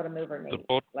 She'll be able to move her knee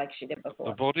like she did before.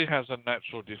 The body has a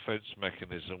natural defense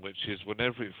mechanism, which is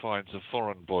whenever it finds a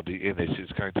foreign body in it,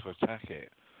 it's going to attack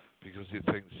it because it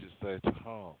thinks it's there to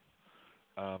harm.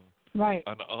 Right.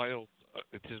 And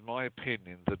it is my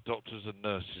opinion that doctors and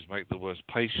nurses make the worst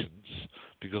patients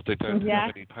because they don't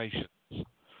have any patients.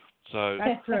 So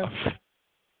that's true.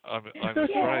 I'm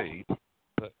afraid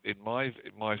that in my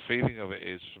feeling of it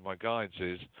is, from my guides,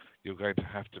 is you're going to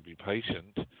have to be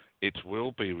patient. It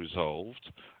will be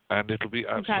resolved, and it'll be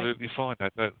absolutely fine.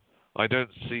 I don't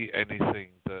see anything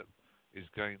that is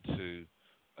going to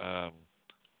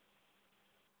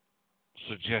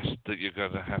suggest that you're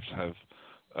going to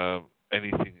have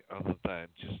anything other than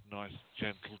just nice,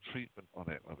 gentle treatment on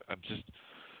it. And just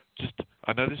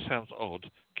I know this sounds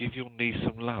odd. Give your knee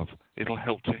some love. It'll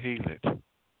help to heal it.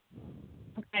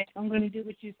 Okay, I'm going to do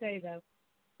what you say, though.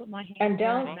 Put my hand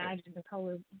down and imagine the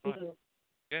color blue. Right.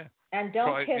 Yeah. And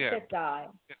don't kiss it, Di.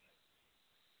 Yeah.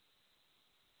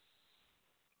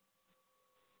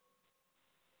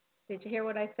 Did you hear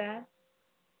what I said?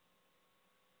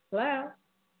 Hello?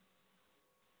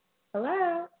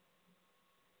 Hello?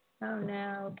 Oh,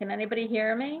 no. Can anybody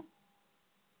hear me?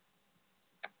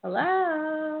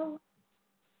 Hello?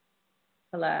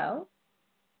 Hello?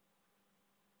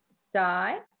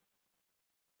 Di?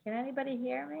 Can anybody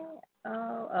hear me?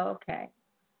 Oh, okay.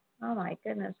 Oh, my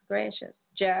goodness gracious.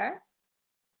 Jer?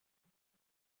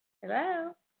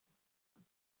 Hello?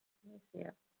 Let me see.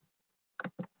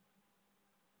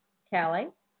 Kelly?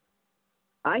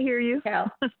 I hear you.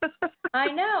 Kel? I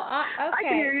know. Okay. I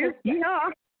can hear you. Yeah.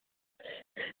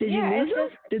 Did you lose them?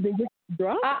 Did they just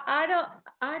drop? I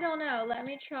don't know. Let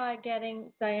me try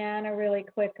getting Diana really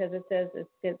quick because it says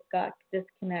it's got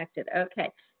disconnected.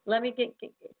 Okay. Let me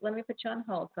put you on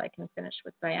hold so I can finish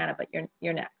with Diana, but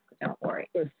you're next. Don't worry.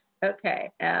 Sure.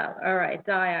 Okay. All right.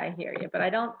 Di, I hear you, but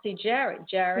I don't see Jerry.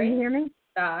 Jerry? Can you hear me?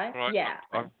 Di? Right. Yeah.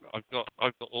 I've got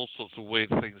all sorts of weird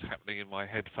things happening in my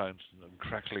headphones and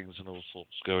cracklings and all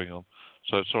sorts going on.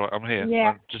 So it's all right. I'm here. Yeah.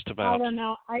 I'm just about. I don't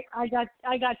know. I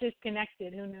got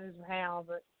disconnected. Who knows how?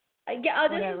 But Yeah,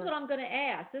 this whatever. is what I'm going to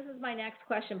ask. This is my next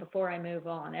question before I move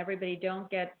on. Everybody, don't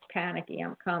get panicky.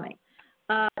 I'm coming.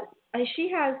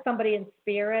 She has somebody in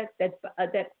spirit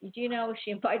that you know,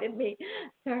 she invited me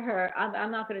to her.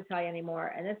 I'm not going to tell you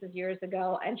anymore. And this is years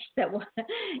ago. And she said, well,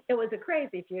 it was a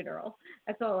crazy funeral.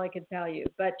 That's all I can tell you.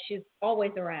 But she's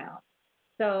always around.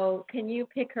 So can you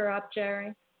pick her up,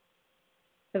 Jerry?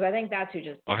 Because I think that's who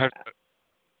just. I have.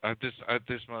 At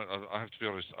this moment, I have to be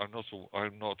honest. I'm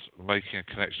not making a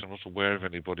connection. I'm not aware of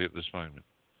anybody at this moment.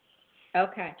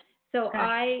 Okay. So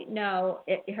I know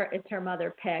it's her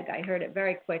mother, Peg. I heard it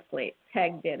very quickly.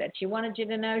 Peg did it. She wanted you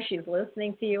to know she's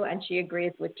listening to you, and she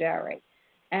agrees with Jerry.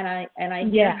 And I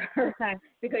hear her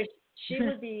because she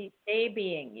would be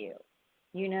babying you.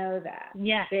 You know that.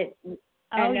 Yeah.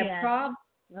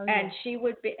 And she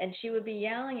would be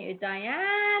yelling at you,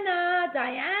 Diana,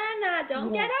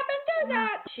 don't get up and do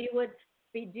that. She would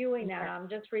be doing that. I'm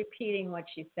just repeating what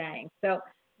she's saying. So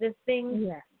the thing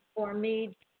for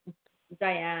me,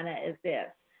 Diana, is this.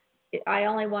 I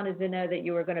only wanted to know that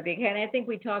you were going to be, and I think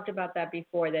we talked about that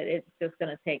before, that it's just going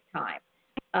to take time.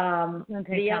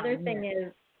 The other thing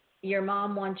is your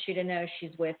mom wants you to know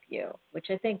she's with you, which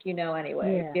I think you know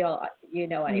anyway. Yeah. I feel you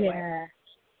know anyway.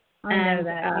 Yeah. I know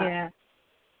that,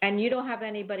 And you don't have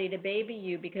anybody to baby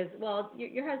you because, well,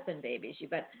 your husband babies you,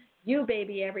 but you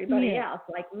baby everybody else,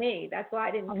 like me. That's why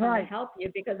I didn't come to help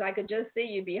you, because I could just see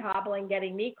you be hobbling,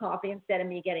 getting me coffee instead of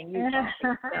me getting you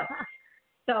coffee.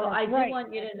 So I do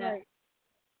want you to know.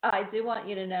 I do want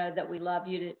you to know that we love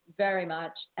you very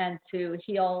much, and to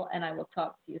heal. And I will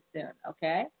talk to you soon.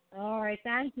 Okay. All right.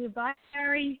 Thank you. Bye,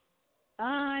 Harry.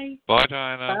 Bye. Bye,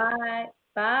 Diana. Bye.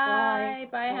 Bye.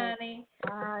 Bye, honey.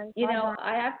 Bye. You know,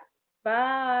 I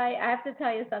have to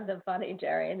tell you something funny,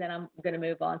 Jerry, and then I'm going to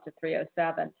move on to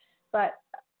 307. But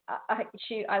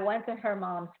I went to her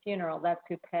mom's funeral. That's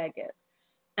who Peg is.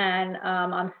 And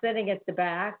I'm sitting at the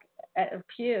back at a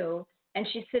pew, and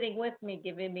she's sitting with me,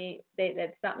 giving me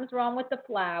that something's wrong with the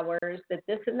flowers, that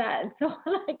this and that. And so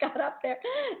when I got up there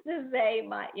to say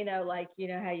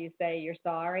how you say you're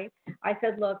sorry, I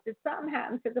said, look, did something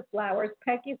happen to the flowers?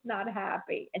 Peggy's not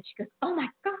happy. And she goes, oh my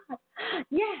God,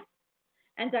 yes.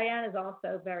 And Diana's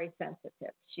also very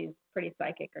sensitive. She's pretty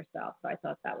psychic herself, so I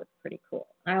thought that was pretty cool.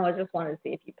 I just wanted to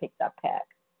see if you picked up Peg.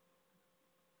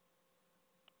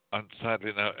 And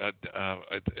sadly, no.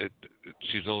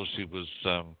 She obviously was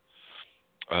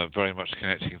very much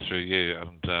connecting through you,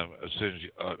 and as soon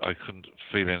as I couldn't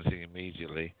feel anything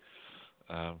immediately.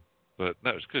 But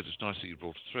no, it's good. It's nice that you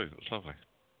brought it through. That's lovely.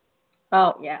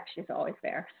 Oh yeah, she's always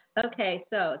there. Okay,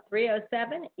 so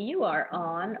 307, you are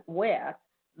on with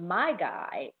My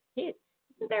Guy. Isn't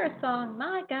there a song,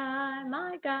 My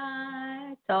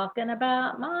Guy, talking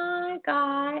about my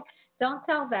guy? Don't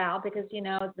tell Val, because you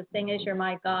know the thing is, you're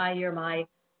my guy, you're my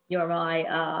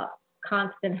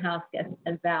constant house guest,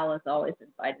 and Val is always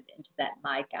invited into that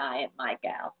my guy and my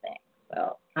gal thing.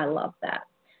 So I love that.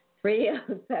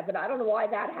 307. I don't know why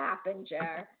that happened,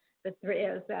 Jer. The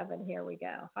 307. Here we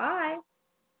go. Hi.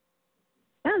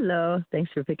 Hello.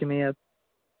 Thanks for picking me up.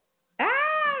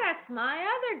 That's my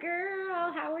other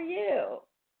girl. How are you?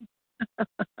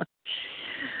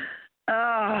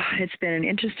 It's been an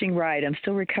interesting ride. I'm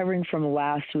still recovering from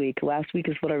last week. Last week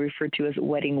is what I refer to as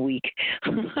wedding week.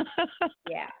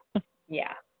 Yeah.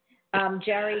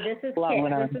 Jerry, this is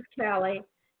Kelly.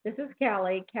 This is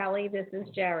Kelly. Kelly, this is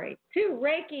Jerry. Two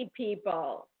Reiki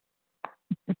people.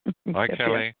 Hi,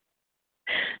 Kelly.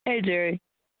 Hey, Jerry.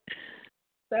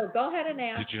 So go ahead and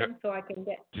ask them so I can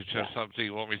get. Did you have something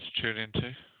you want me to tune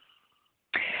into?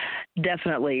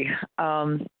 Definitely.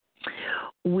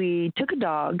 we took a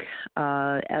dog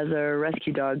as a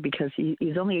rescue dog because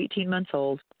he's only 18 months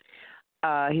old.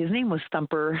 His name was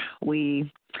Thumper.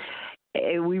 We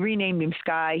renamed him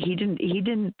Sky. He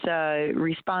didn't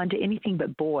respond to anything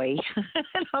but boy.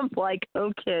 And I'm like,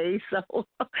 okay, so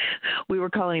we were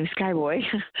calling him Sky Boy,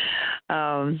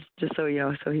 just so you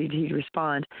know, so he'd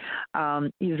respond.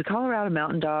 He was a Colorado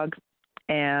mountain dog,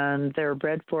 and they're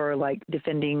bred for like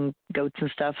defending goats and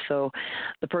stuff. So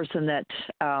the person that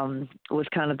was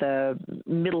kind of the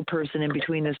middle person in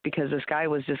between this, because this guy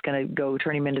was just going to go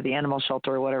turn him into the animal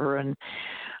shelter or whatever, and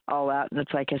all that. And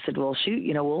it's like, I said, well, shoot,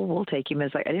 you know, we'll take him.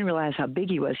 It's like, I didn't realize how big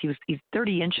he was. He's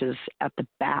 30 inches at the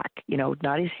back, you know,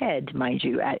 not his head, mind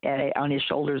you, on his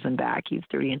shoulders and back. He's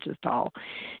 30 inches tall,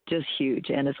 just huge.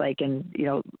 And it's like, and, you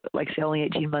know, like I say, only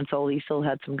 18 months old, he still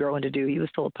had some growing to do. He was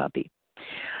still a puppy.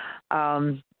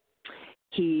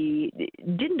 He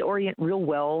didn't orient real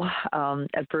well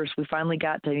at first. We finally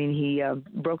he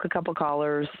broke a couple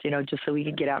collars, you know, just so he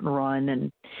could get out and run.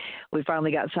 And we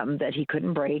finally got something that he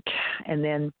couldn't break. And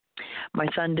then my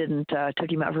son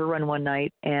took him out for a run one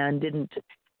night and didn't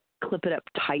clip it up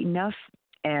tight enough.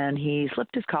 And he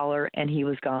slipped his collar and he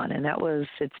was gone. And it was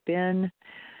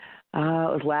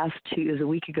a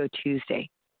week ago Tuesday.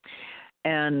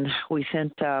 And we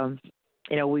sent,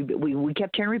 you know, we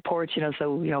kept hearing reports, you know,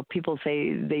 so, you know, people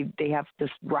say they have this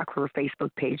Rock River Facebook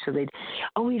page. So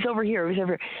he's over here. He's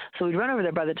over here. So we'd run over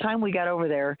there. By the time we got over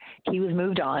there, he was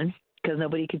moved on because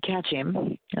nobody could catch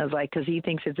him. I was like, because he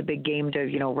thinks it's a big game to,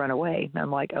 you know, run away. And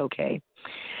I'm like, okay.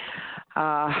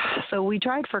 So we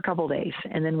tried for a couple of days,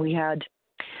 and then we had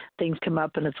things come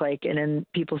up, and it's like, and then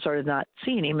people started not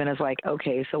seeing him, and it's like,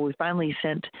 okay. So we finally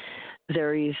sent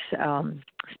Zeri's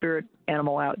spirit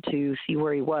animal out to see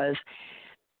where he was.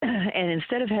 And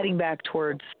instead of heading back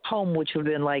towards home, which would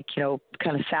have been like, you know,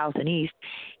 kind of south and east,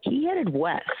 he headed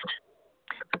west.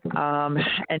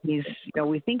 And he's, you know,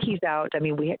 we think he's out. I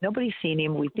mean, nobody's seen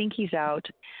him. We think he's out,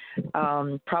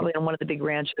 probably on one of the big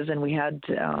ranches. And we had,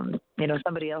 you know,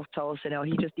 somebody else tell us, you know,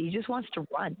 he just wants to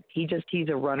run. He's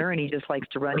a runner, and he just likes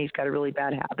to run. He's got a really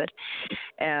bad habit.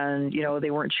 And, you know,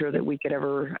 they weren't sure that we could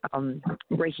ever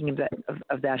breaking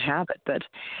of that habit. But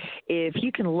if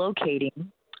you can locate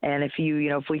him, and if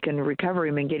we can recover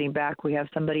him and get him back, we have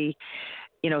somebody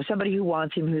who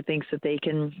wants him, who thinks that they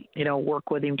can, you know,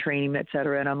 work with him, train him, et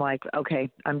cetera. And I'm like, okay,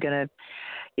 I'm going to,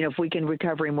 you know, if we can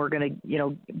recover him, we're going to, you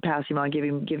know, pass him on, give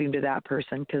him to that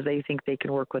person, because they think they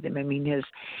can work with him. I mean,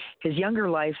 his younger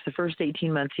life, the first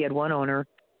 18 months, he had one owner.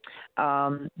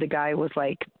 The guy was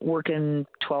like working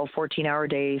 12, 14-hour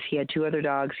days. He had two other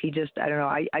dogs. I don't know.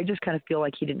 I just kind of feel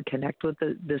like he didn't connect with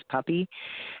this puppy.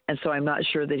 And so I'm not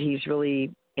sure that he's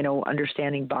really, you know,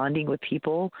 understanding bonding with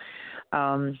people.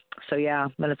 So yeah,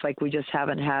 but it's like we just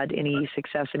haven't had any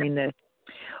success. I mean,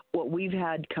 what we've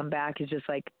had come back is just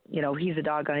like, you know, he's a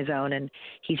dog on his own, and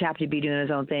he's happy to be doing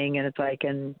his own thing. And it's like,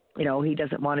 and, you know, he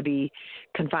doesn't want to be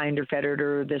confined or fettered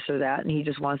or this or that, and he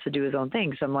just wants to do his own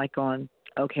thing. So I'm like going,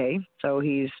 okay, so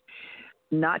he's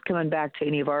not coming back to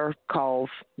any of our calls,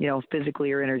 you know,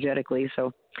 physically or energetically.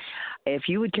 So if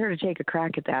you would care to take a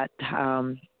crack at that,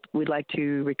 we'd like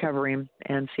to recover him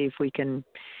and see if we can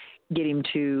get him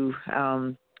to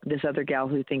this other gal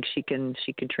who thinks she can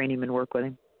train him and work with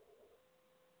him.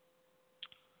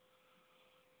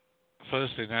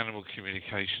 Firstly, in animal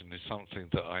communication is something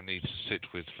that I need to sit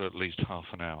with for at least half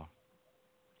an hour.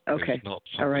 Okay. It's not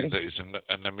something that is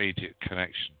an immediate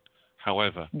connection.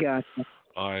 However, gotcha.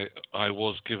 I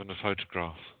was given a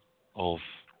photograph of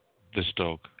this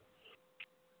dog.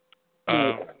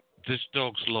 This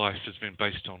dog's life has been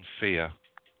based on fear.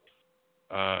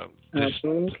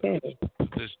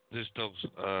 This dog's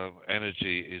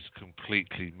energy is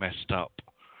completely messed up.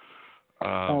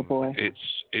 Oh boy!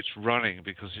 It's running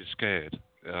because it's scared.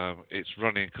 It's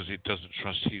running because it doesn't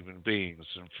trust human beings.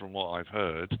 And from what I've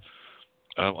heard,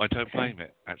 I don't blame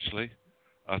it. Actually,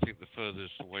 I think the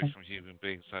furthest away from human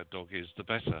beings that dog is, the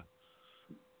better.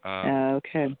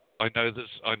 Okay. I know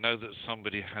that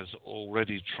somebody has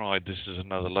already tried. This is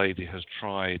another lady has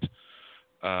tried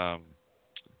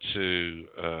to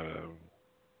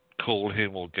call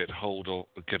him or get a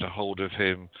hold of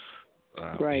him.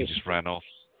 Right. He just ran off.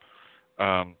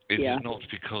 It is not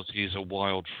because he's a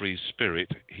wild, free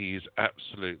spirit. He is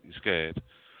absolutely scared.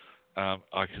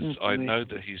 I know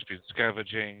that he's been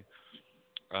scavenging,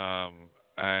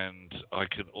 and I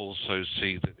can also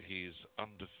see that he's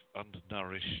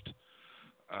undernourished,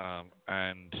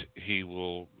 and he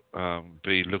will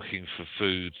be looking for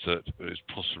foods that is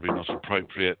possibly not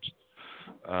appropriate.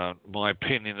 My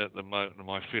opinion at the moment,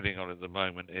 my feeling on it at the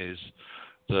moment is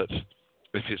that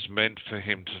if it's meant for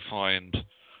him to find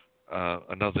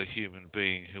another human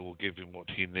being who will give him what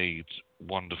he needs,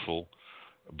 wonderful.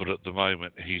 But at the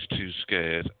moment, he's too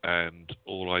scared, and as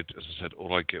I said,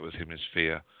 all I get with him is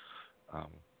fear.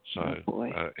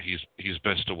 He's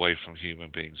best away from human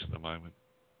beings at the moment.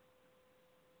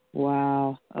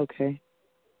 Wow. Okay.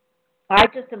 I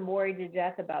just am worried to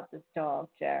death about this dog,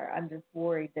 Jer. I'm just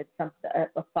worried that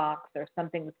a fox or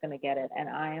something's going to get it, and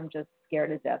I am just scared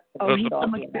to death. He's so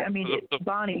much. I mean,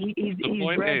 Bonnie, he's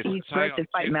bred to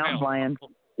fight mountain lions.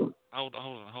 Hold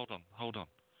on.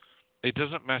 It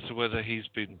doesn't matter whether he's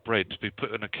been bred to be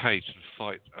put in a cage and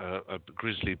fight a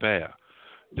grizzly bear.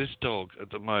 This dog at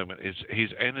the moment his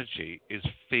energy is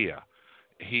fear.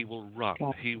 He will run.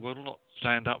 Yeah. He will not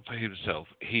stand up for himself.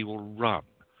 He will run.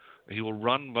 He will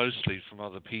run mostly from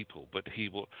other people, but he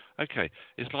will... Okay,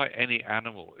 it's like any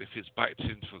animal. If it's backed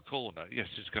into a corner, yes,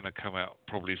 it's going to come out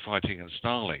probably fighting and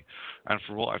snarling. And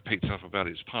from what I've picked up about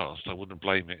its past, I wouldn't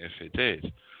blame it if it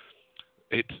did.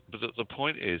 But the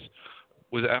point is,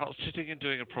 without sitting and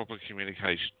doing a proper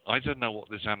communication, I don't know what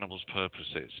this animal's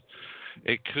purpose is.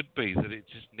 It could be that it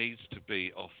just needs to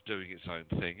be off doing its own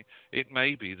thing. It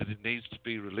may be that it needs to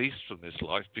be released from this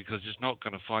life because it's not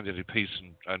going to find any peace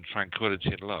and tranquility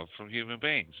and love from human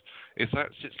beings. If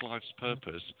that's its life's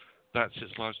purpose, that's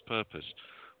its life's purpose.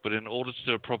 But in order to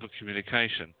do a proper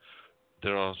communication,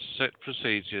 there are set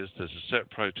procedures, there's a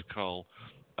set protocol,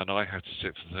 and I have to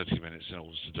sit for 30 minutes in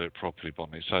order to do it properly,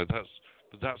 Bonnie. So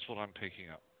that's what I'm picking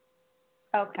up.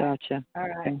 Okay. Gotcha. All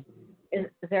right. Okay.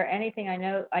 Is there anything I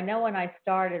know when I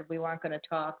started we weren't going to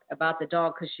talk about the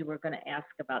dog because you were going to ask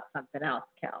about something else,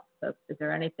 Cal. So is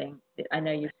there anything? I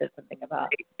know you said something about.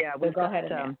 Yeah, we'll go ahead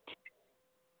and ask.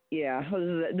 Yeah,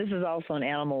 this is also an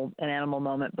animal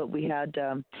moment, but we had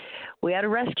a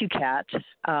rescue cat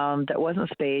that wasn't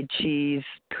spayed. She's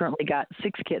currently got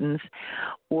 6 kittens.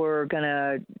 We're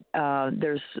gonna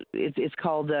it's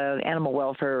called the Animal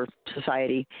Welfare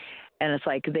Society. And it's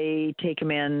like they take them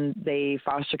in, they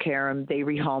foster care them, they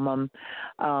rehome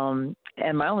them.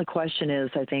 And my only question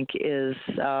is,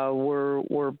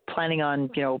 we're planning on,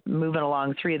 moving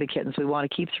along 3 of the kittens. We want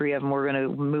to keep 3 of them. We're going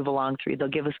to move along 3. They'll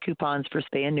give us coupons for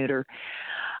spay and neuter.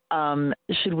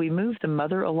 Should we move the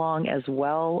mother along as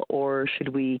well, or should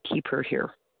we keep her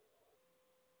here?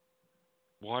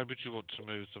 Why would you want to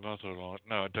move the mother along?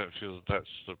 No, I don't feel that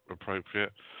that's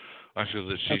appropriate. I feel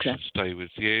that she should stay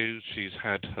with you. She's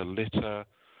had her litter,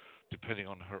 depending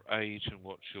on her age and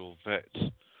what your vet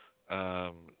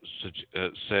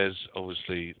says.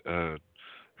 Obviously,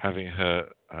 having her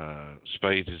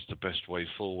spayed is the best way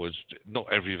forward.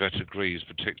 Not every vet agrees,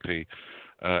 particularly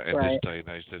in this day and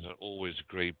age. They don't always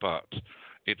agree, but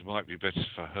it might be better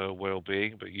for her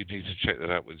well-being, but you need to check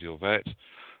that out with your vet.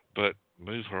 But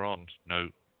move her on. No,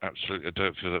 absolutely. I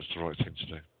don't feel that's the right thing to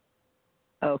do.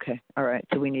 Okay. All right.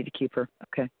 So we need to keep her.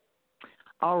 Okay.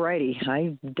 All righty.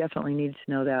 I definitely need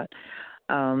to know that.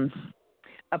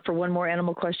 Up for one more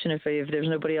animal question. If there's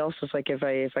nobody else, it's like if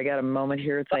I got a moment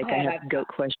here, it's like I have goat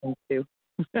questions too.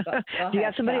 Go You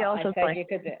got somebody else? I said you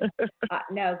could do.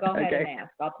 No, go ahead and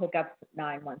ask. I'll pick up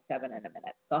 917 in a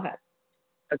minute. Go ahead.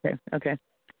 Okay.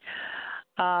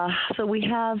 So we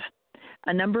have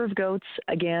a number of goats.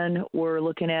 Again, we're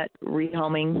looking at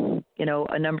rehoming,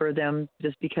 a number of them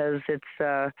just because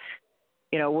it's,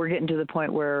 we're getting to the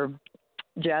point where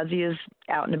Jazzy is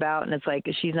out and about and it's like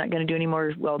she's not going to do any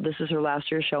more. Well, this is her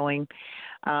last year showing.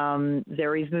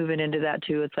 Zary's moving into that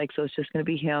too. It's like, so it's just going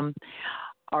to be him.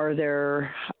 Are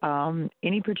there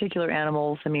any particular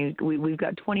animals? I mean, we've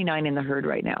got 29 in the herd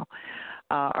right now.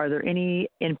 Are there any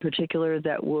in particular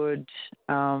that would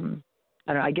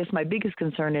I don't know, I guess my biggest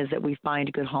concern is that we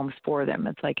find good homes for them.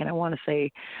 It's like, and I want to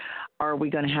say, are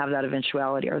we going to have that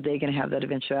eventuality? Are they going to have that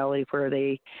eventuality where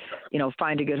they,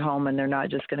 find a good home and they're not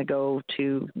just going to go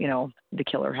to, the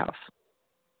killer house?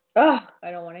 Oh, I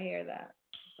don't want to hear that.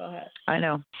 Go ahead. I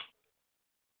know.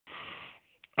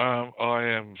 I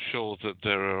am sure that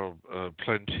there are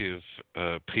plenty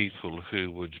of people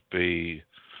who would be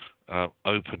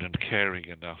open and caring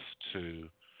enough to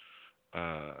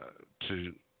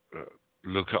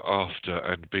look after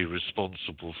and be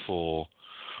responsible for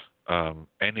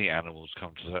any animals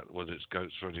come to that, whether it's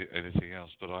goats or anything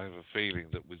else. But I have a feeling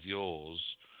that with yours,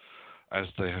 as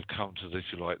they have come to, if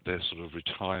you like, their sort of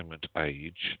retirement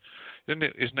age, isn't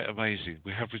it amazing?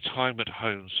 We have retirement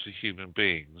homes for human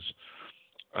beings,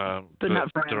 but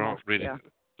not for there animals.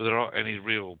 But there aren't any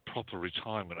real proper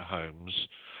retirement homes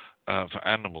for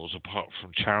animals apart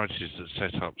from charities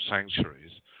that set up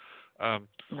sanctuaries.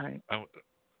 Right.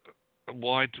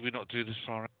 Why do we not do this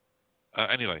far?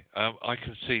 Anyway, I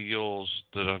can see yours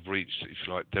that I've reached, if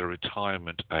you like, their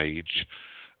retirement age,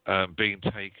 being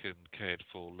taken, cared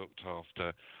for, looked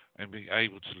after, and being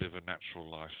able to live a natural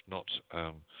life,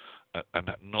 and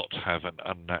not have an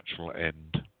unnatural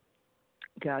end.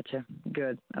 Gotcha.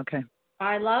 Good. Okay.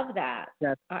 I love that.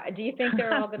 That's, Do you think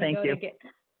they're all going to thank go you. together?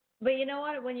 But you know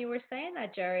what? When you were saying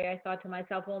that, Jerry, I thought to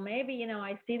myself, well, maybe,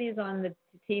 I see these on the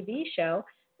TV show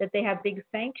that they have big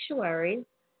sanctuaries.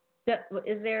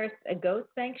 Is there a goat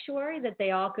sanctuary that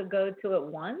they all could go to at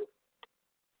once?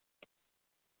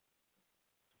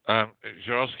 If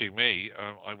you're asking me,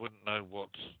 I wouldn't know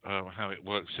how it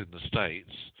works in the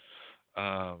States,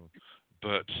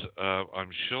 but I'm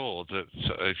sure that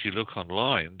if you look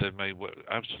online, there may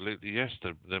absolutely, yes,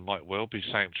 there might well be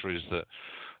sanctuaries that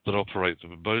operate.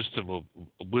 Most of them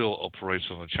will operate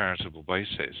on a charitable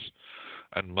basis,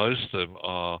 and most of them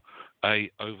are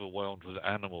A, overwhelmed with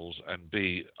animals, and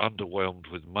B,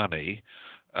 underwhelmed with money.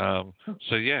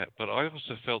 So yeah, but I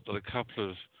also felt that a couple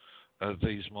of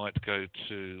these might go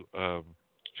to, if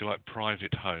you like,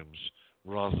 private homes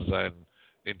rather than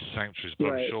into sanctuaries.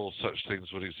 But Right. I'm sure such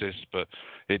things would exist, but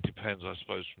it depends, I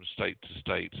suppose, from state to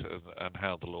state and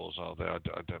how the laws are there. I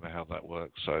don't know how that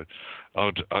works. So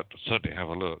I'd certainly have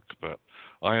a look, but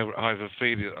I have a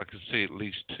feeling I can see at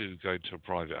least two going to a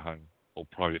private home or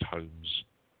private homes.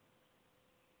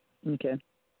 Okay.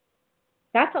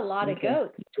 That's a lot of Okay.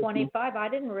 goats. 25. I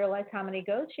didn't realize how many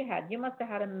goats you had. You must have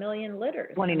had a million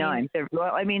litters. 29.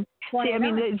 Well, I mean, see,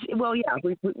 29. well, yeah,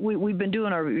 we've been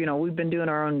doing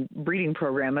our own breeding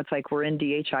program. It's like we're in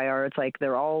DHIR. It's like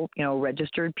they're all,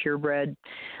 registered purebred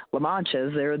La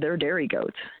Manchas. They're dairy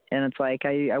goats, and it's like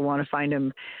I want to find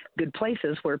them good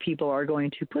places where people are going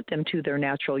to put them to their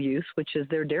natural use, which is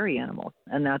their dairy animals,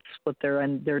 and that's what they're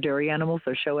dairy animals.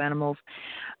 They're show animals.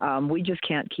 We just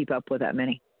can't keep up with that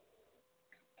many.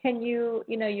 Can you,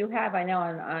 you have, I know,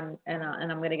 and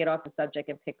I'm going to get off the subject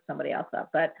and pick somebody else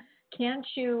up, but can't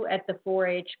you at the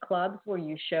 4-H clubs where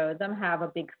you show them have a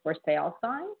big for sale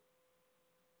sign?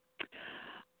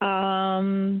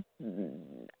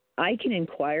 I can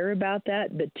inquire about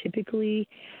that, but typically,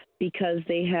 because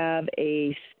they have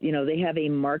a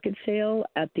market sale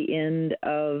at the end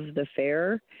of the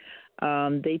fair,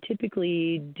 they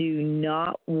typically do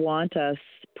not want us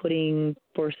putting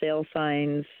for sale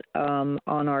signs on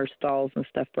our stalls and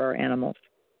stuff for our animals,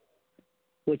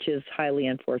 which is highly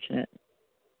unfortunate.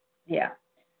 Yeah.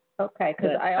 Okay,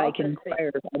 because I can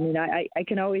inquire. I mean, I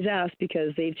can always ask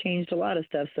because they've changed a lot of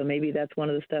stuff, so maybe that's one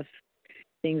of the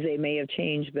things they may have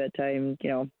changed, but I'm,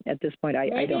 at this point,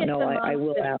 I don't know. I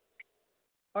will ask.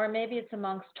 Or maybe it's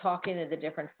amongst talking to the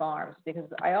different farms, because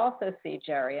I also see,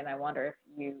 Jerry, and I wonder if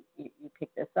you pick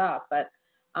this up, but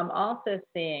I'm also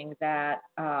seeing that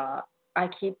I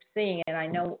keep seeing, and I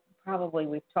know probably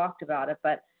we've talked about it,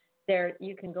 but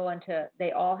you can go into,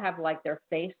 they all have like their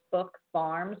Facebook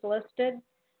farms listed,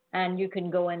 and you can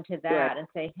go into that and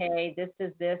say, hey, this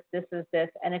is this, this is this,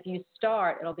 and if you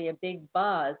start, it'll be a big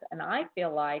buzz, and I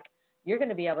feel like you're going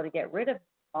to be able to get rid of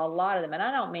a lot of them, and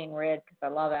I don't mean rid because I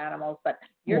love animals, but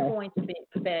you're going to be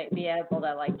able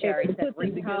to, like Jerry said,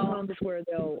 bring homes where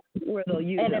they'll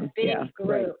use in them. a big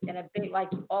group, in a big, like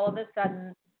all of a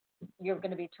sudden you're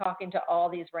going to be talking to all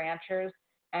these ranchers,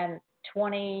 and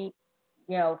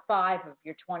 5 of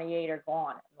your 28 are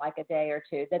gone in like a day or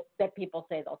two. That people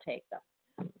say they'll take them.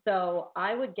 So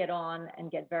I would get on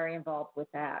and get very involved with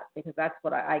that, because that's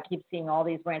what I keep seeing all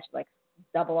these ranches like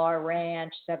Double R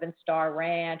Ranch, 7-Star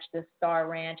Ranch, this Star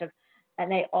Ranch,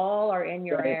 and they all are in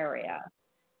your area.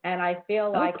 And I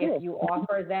feel like if you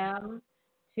offer them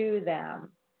to them,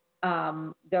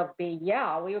 they'll be,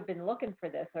 we have been looking for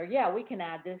this, or we can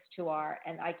add this to our,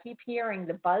 and I keep hearing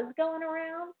the buzz going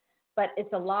around, but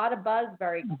it's a lot of buzz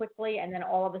very quickly, and then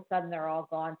all of a sudden they're all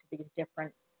gone to these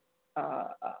different,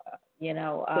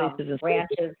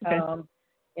 ranches, homes,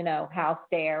 house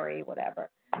dairy, whatever.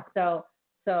 So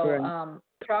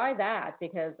try that,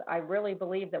 because I really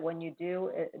believe that when you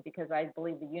do, because I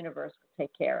believe the universe will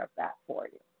take care of that for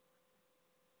you.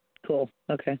 Cool.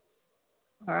 Okay.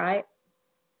 All right.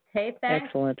 Hey, thanks.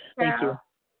 Excellent. Thank you.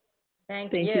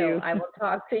 Thank you. I will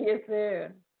talk to you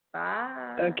soon.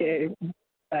 Bye. Okay.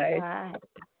 Bye. Bye.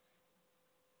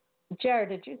 Jared,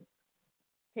 did you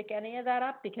pick any of that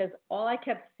up? Because all I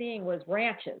kept seeing was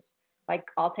ranches. Like,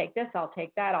 I'll take this, I'll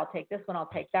take that, I'll take this one, I'll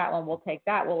take that one, we'll take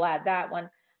that, we'll add that one.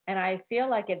 And I feel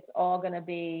like it's all going to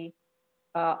be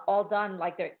all done.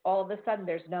 Like, all of a sudden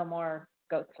there's no more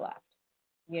goats left,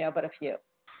 but a few.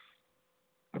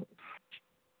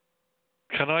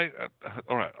 Can I?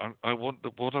 All right.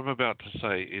 What I'm about to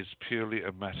say is purely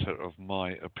a matter of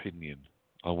my opinion.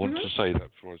 I want to say that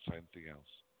before I say anything else.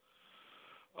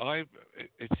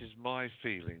 It is my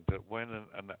feeling that when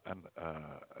an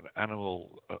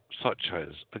animal such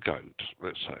as a goat,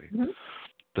 let's say,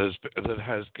 that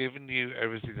has given you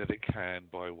everything that it can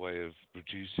by way of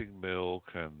producing milk,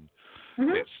 and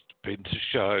it's been to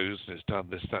shows and it's done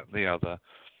this, that, and the other.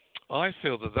 I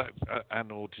feel that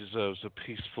animal deserves a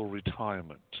peaceful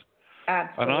retirement.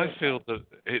 Absolutely. And I feel that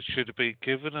it should be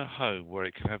given a home where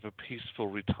it can have a peaceful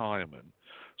retirement.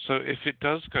 So if it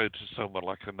does go to somewhere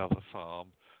like another farm,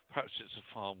 perhaps it's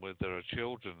a farm where there are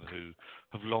children who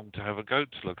have longed to have a goat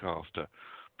to look after.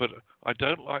 But I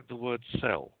don't like the word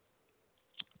sell.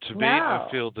 To me, I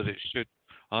feel that it should.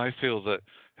 I feel that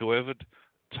whoever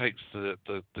takes the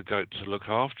goat to look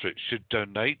after it should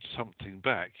donate something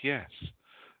back. Yes.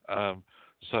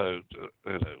 So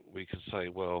we can say,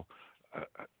 well,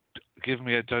 give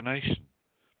me a donation,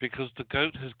 because the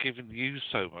goat has given you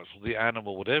so much. The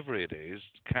animal, whatever it is,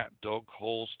 cat, dog,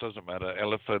 horse, doesn't matter,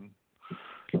 elephant,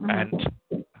 ant,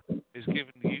 is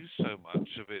given you so much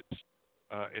of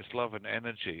its love and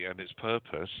energy and its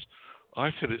purpose. I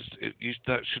feel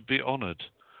that should be honoured.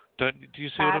 Do you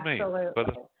see what I mean? Absolutely.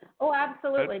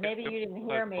 Absolutely. Maybe you didn't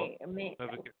hear me.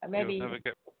 Maybe you'll never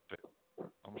get it.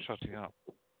 I'm shutting up.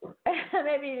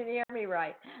 Maybe you didn't hear me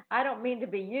right. I don't mean to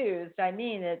be used. I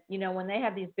mean that, when they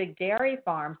have these big dairy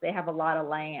farms, they have a lot of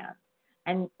land,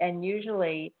 and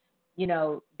usually,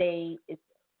 they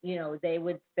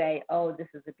would say, "Oh, this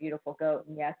is a beautiful goat,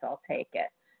 and yes, I'll take it."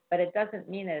 But it doesn't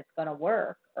mean that it's going to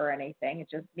work or anything. It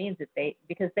just means that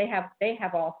because they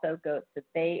have also goats that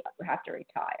they have to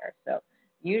retire. So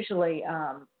usually,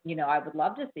 I would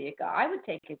love to see a goat. I would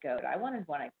take a goat. I wanted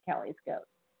one of Kelly's goats.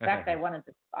 In fact,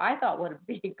 I thought would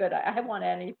be good. I want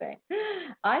anything.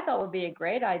 I thought would be a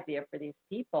great idea for these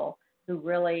people who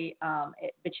really,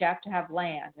 but you have to have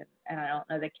land, and I don't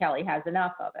know that Kelly has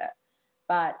enough of it.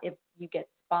 But if you get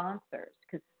sponsors,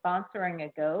 because sponsoring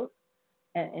a goat,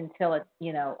 until it,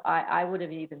 I would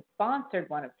have even sponsored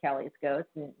one of Kelly's goats,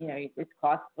 and it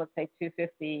costs, let's say, $250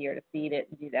 a year to feed it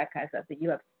and do that kind of stuff. That you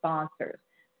have sponsors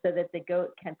so that the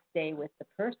goat can stay with the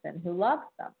person who loves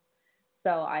them.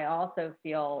 So I also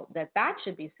feel that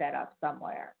should be set up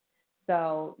somewhere.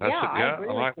 So I agree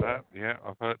I like with that. you.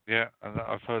 Yeah,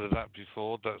 I've heard of that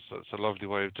before. That's a lovely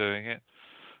way of doing it.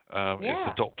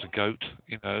 It's adopt a goat.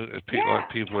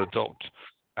 People adopt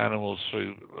animals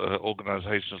through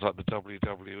organisations like the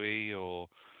WWE or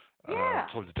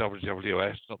sorry, the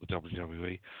WWS, not the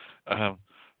WWE,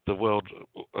 the World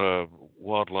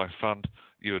Wildlife Fund.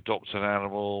 You adopt an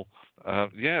animal.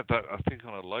 That I think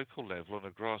on a local level, on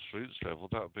a grassroots level,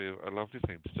 that would be a lovely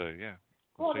thing to do. Yeah.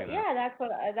 Well, that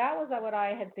was what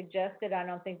I had suggested. I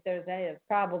don't think there's any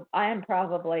problem. I am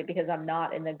probably, because I'm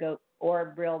not in the goat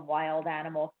or real wild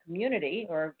animal community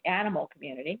or animal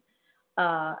community.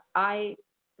 I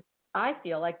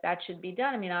feel like that should be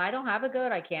done. I mean, I don't have a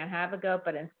goat. I can't have a goat.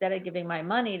 But instead of giving my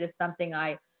money to something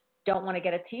I don't want to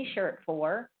get a T-shirt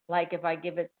for, like if I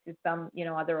give it to some,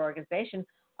 other organization,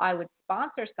 I would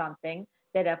sponsor something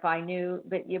that if I knew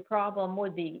that your problem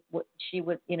would be,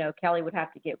 Kelly would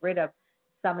have to get rid of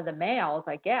some of the males,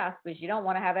 I guess, because you don't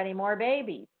want to have any more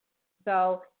babies.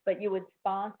 So, but you would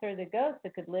sponsor the goats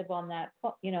that could live on that,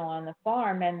 on the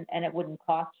farm, and it wouldn't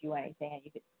cost you anything, and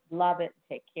you could love it and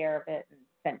take care of it and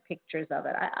send pictures of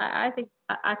it.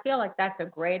 I feel like that's a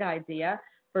great idea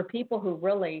for people who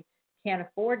really can't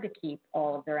afford to keep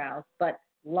all of their animals, but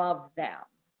love them.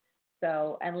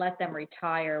 So, and let them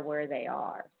retire where they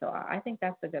are. So I think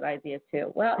that's a good idea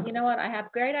too. Well, you know what? I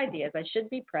have great ideas. I should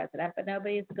be president, but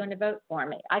nobody's going to vote for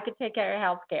me. I could take care of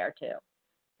health care too.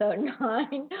 So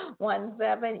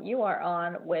 917, you are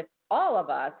on with all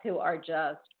of us who are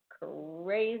just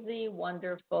crazy,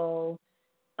 wonderful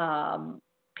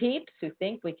peeps who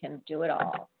think we can do it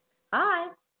all.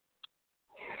 Hi.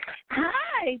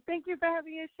 Hi. Thank you for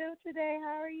having your show today.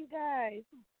 How are you guys?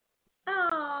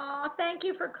 Oh, thank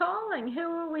you for calling. Who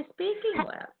are we speaking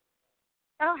with?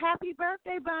 Oh, happy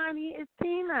birthday, Bonnie. It's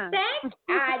Tina. Thanks.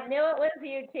 I knew it was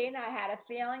you, Tina. I had a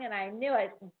feeling, and I knew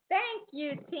it. Thank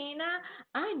you, Tina.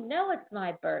 I know it's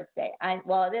my birthday.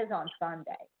 It is on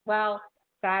Sunday. Well,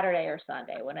 Saturday or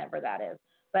Sunday, whenever that is.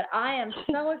 But I am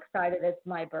so excited it's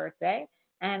my birthday,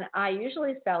 and I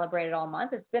usually celebrate it all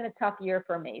month. It's been a tough year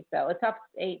for me, so a tough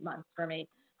 8 months for me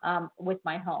with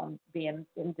my home being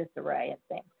in disarray and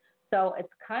things. So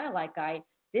it's kind of like I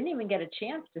didn't even get a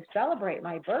chance to celebrate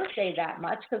my birthday that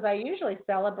much because I usually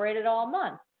celebrate it all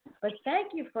month. But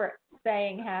thank you for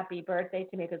saying happy birthday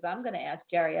to me, because I'm going to ask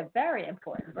Jerry a very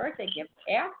important birthday gift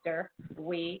after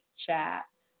we chat.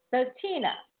 So,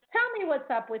 Tina, tell me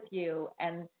what's up with you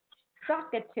and suck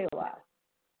it to us.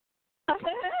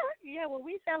 Yeah, well,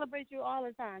 we celebrate you all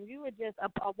the time. You were just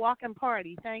a walking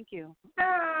party. Thank you.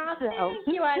 Thank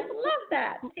you. I love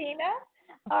that, Tina.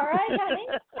 All right, honey.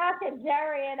 After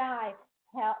Jerry and I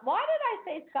hell? Why did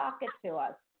I say sock it to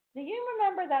us? Do you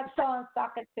remember that song,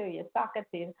 Sock It To You, Sock It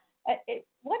To You?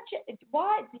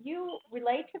 Why do you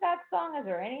relate to that song? Is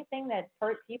there anything that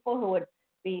hurt people who would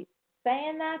be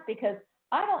saying that? Because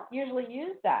I don't usually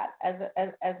use that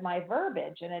as my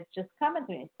verbiage, and it's just coming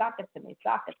to me. Sock it to me,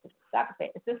 sock it to me, sock it to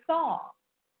me. It's a song.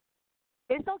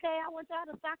 It's okay. I want y'all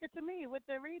to sock it to me with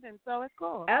the reading, so it's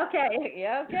cool. Okay,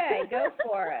 go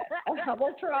for it.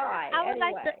 We'll try. I would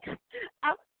anyway.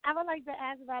 I would like to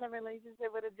ask about a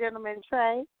relationship with a gentleman,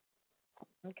 Trey.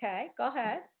 Okay, go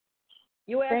ahead.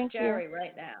 You ask Jerry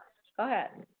right now. Go ahead.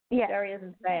 Yes. Jerry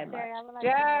isn't saying Jerry, much.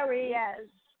 Jerry. Yes.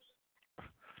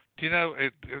 Do you know,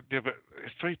 but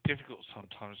it's very difficult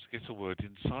sometimes to get a word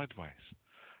in sideways.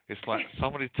 It's like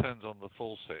somebody turns on the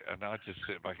faucet and I just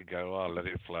sit back and go, oh, let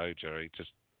it flow, Jerry.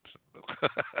 Just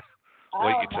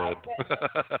wait your turn.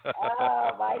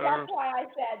 Oh, my. That's why I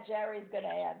said Jerry's going to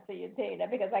answer you, Tina,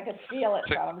 because I could feel it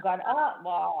from him going,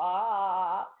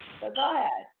 So go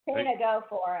ahead. Tina, go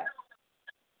for it.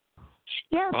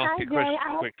 Yes, ask hi, your Jerry.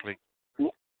 question quickly.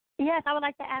 Yes, I would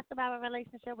like to ask about a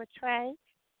relationship with Trey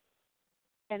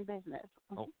and business.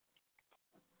 Oh.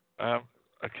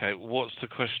 Okay, what's the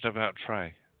question about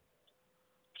Trey?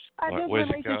 Just where's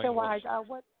it going? relationship-wise,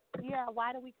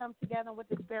 why do we come together and what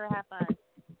does Spirit have for us?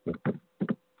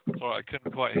 Sorry, I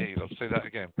couldn't quite hear you. Say that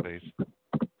again, please.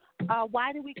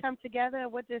 Why do we come together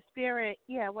and what does Spirit,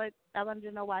 I wanted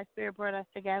to know why Spirit brought us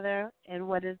together and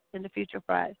what is in the future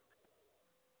for us.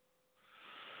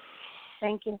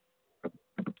 Thank you.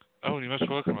 Oh, you're most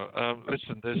welcome.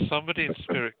 Listen, there's somebody in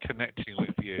Spirit connecting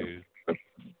with you.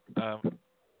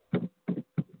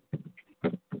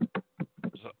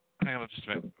 Hang on just a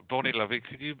minute. Bonnie, lovey,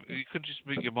 you could just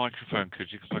mute your microphone,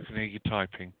 could you? Because I can hear you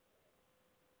typing.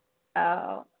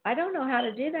 Oh, I don't know how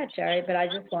to do that, Jerry, but I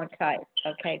just won't type.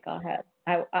 Okay, go ahead.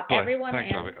 Everyone.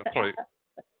 Thanks, lovey. Sorry.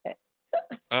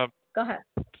 Go ahead.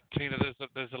 Tina,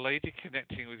 there's a lady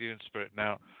connecting with you in Spirit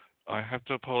now. I have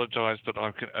to apologize, but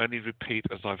I can only repeat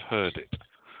as I've heard it.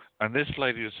 And this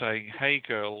lady is saying, hey,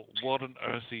 girl, what on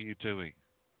earth are you doing?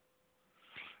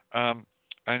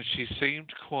 And she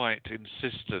seemed quite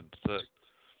insistent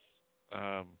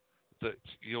that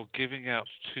you're giving out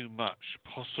too much,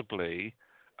 possibly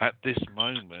at this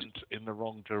moment in the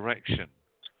wrong direction.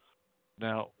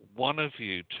 Now, one of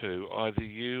you two, either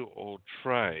you or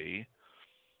Trey,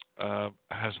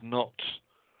 has not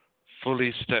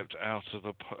fully stepped out of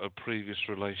a previous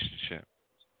relationship.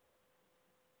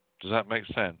 Does that make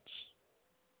sense?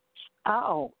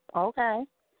 Oh, okay.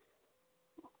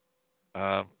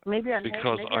 Maybe on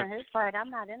because his part,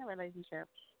 I'm not in a relationship.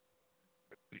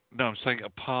 No, I'm saying a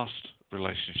past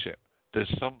relationship. There's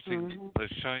something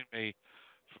that's showing me.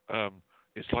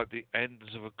 It's like the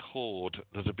ends of a cord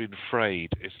that have been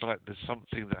frayed. It's like there's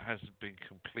something that hasn't been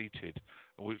completed,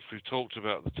 which we've talked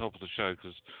about at the top of the show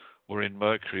because we're in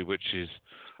Mercury, which is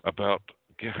about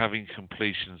having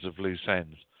completions of loose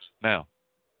ends. Now,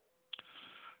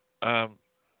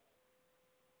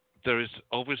 there is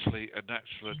obviously a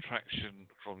natural attraction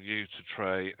from you to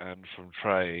Trey and from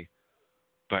Trey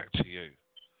back to you.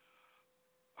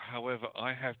 However,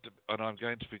 I have to, and I'm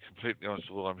going to be completely honest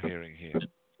with what I'm hearing here.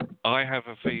 I have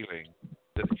a feeling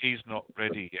that he's not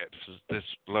ready yet for this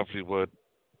lovely word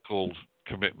called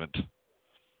commitment.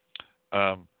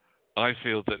 I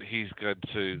feel that he's going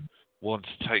to want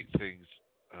to take things.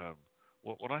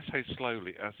 When I say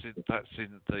slowly, that's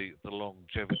in the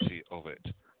longevity of it.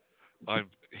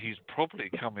 He's probably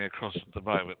coming across at the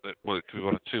moment that, well, it could be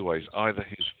one of two ways. Either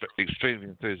he's extremely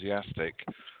enthusiastic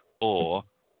or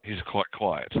he's quite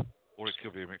quiet, or it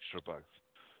could be a mixture of both.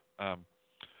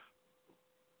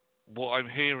 What I'm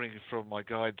hearing from my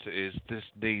guides is this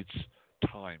needs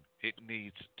time. It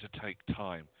needs to take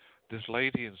time. This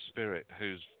lady in Spirit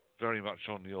who's very much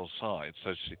on your side,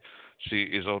 so she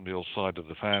is on your side of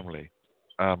the family,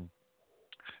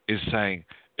 is saying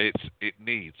it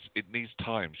needs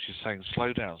time. She's saying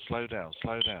slow down.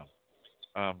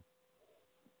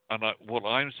 And what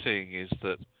I'm seeing is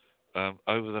that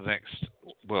over the next,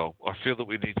 I feel that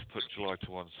we need to put July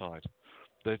to one side.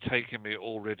 They're taking me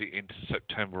already into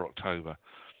September, October.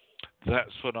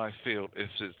 That's when I feel if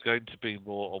it's going to be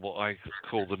more on what I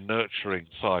call the nurturing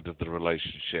side of the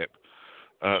relationship,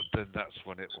 then that's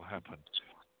when it will happen.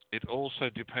 It also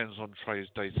depends on Trey's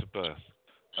date of birth.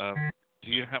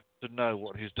 Do you happen to know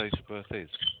what his date of birth is?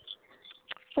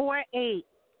 4/8/78.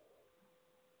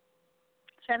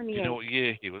 Do you know what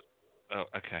year he was? Oh,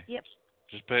 okay. Yep.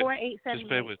 Just bear 4/8/78. Just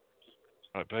bear with.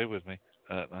 Right, bear with me.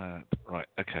 Right,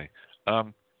 okay.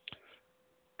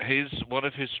 One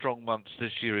of his strong months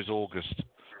this year is August,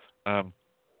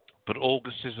 but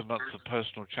August is a month of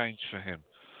personal change for him.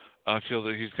 I feel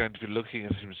that he's going to be looking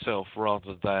at himself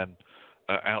rather than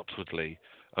outwardly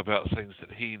about things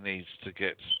that he needs to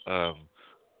get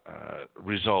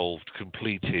resolved,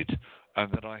 completed,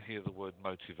 and then I hear the word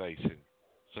motivating.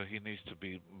 So he needs to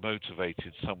be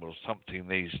motivated somewhere, or something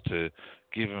needs to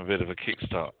give him a bit of a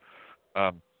kickstart.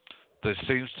 There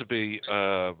seems to be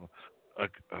a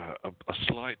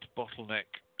slight bottleneck,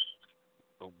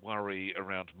 a worry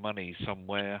around money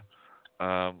somewhere.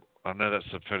 I know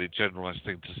that's a fairly generalised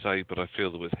thing to say, but I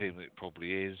feel that with him it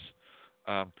probably is.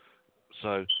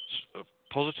 So, a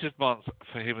positive month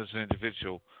for him as an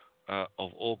individual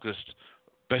of August.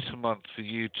 Better month for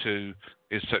you two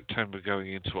is September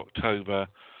going into October.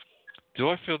 Do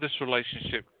I feel this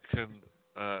relationship can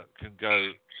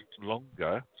go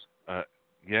longer?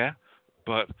 Yeah,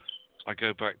 but I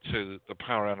go back to the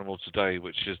power animal today,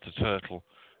 which is the turtle,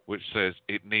 which says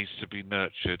it needs to be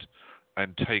nurtured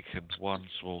and taken one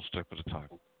small step at a time.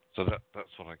 So that's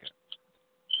what I get.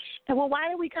 Well, why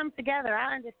did we come together?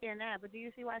 I understand that, but do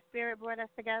you see why Spirit brought us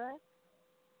together?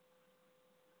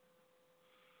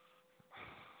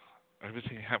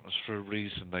 Everything happens for a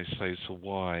reason, they say, so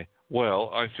why? Well,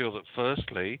 I feel that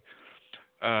firstly,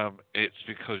 it's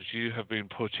because you have been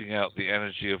putting out the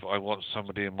energy of I want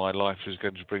somebody in my life who's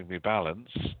going to bring me balance,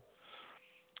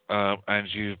 and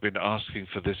you've been asking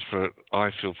for this I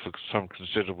feel, for some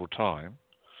considerable time.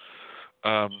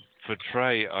 For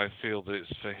Trey, I feel that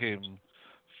it's for him,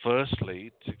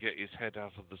 firstly, to get his head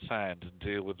out of the sand and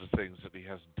deal with the things that he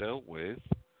hasn't dealt with,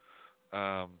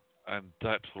 and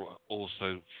that will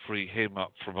also free him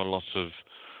up from a lot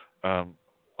of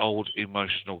old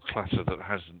emotional clutter that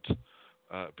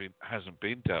hasn't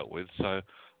been dealt with. So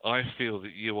I feel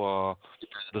that you are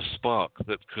the spark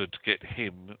that could get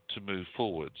him to move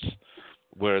forwards,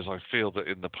 whereas I feel that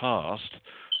in the past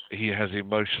he has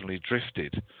emotionally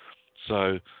drifted.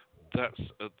 So that's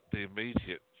the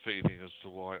immediate feeling as to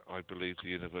why I believe the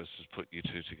universe has put you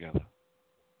two together.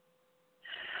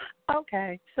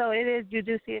 Okay, so it is, you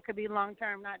do see it could be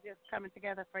long-term, not just coming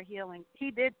together for healing.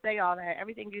 He did say all that.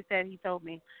 Everything you said, he told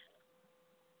me.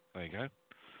 There you go.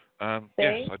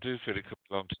 Yes, I do feel it could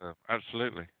be long-term.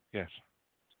 Absolutely, yes.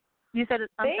 You said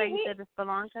you said it's for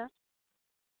long-term?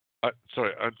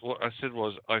 What I said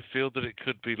was I feel that it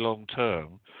could be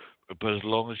long-term, but as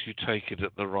long as you take it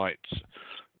at the right,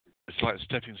 it's like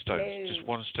stepping stones. Just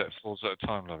one step forwards at a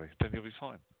time, lovey. Then you'll be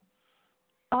fine.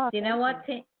 Oh, you know what,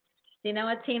 Tina?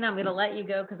 I'm going to let you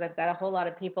go because I've got a whole lot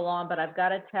of people on, but I've got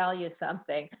to tell you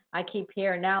something. I'm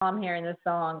hearing the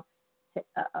song,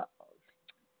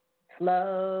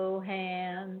 Slow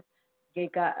Hands. You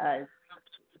got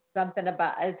something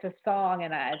about, it's a song,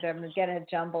 and I'm getting it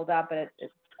jumbled up, but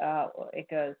it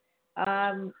goes,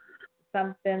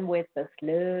 something with the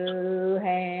slow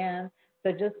hand.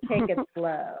 So just take it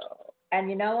slow. And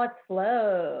you know what?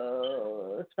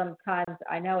 Slow. Sometimes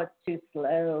I know it's too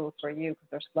slow for you because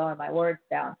they're slowing my words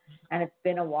down, and it's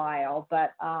been a while.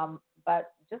 But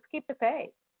just keep the pace.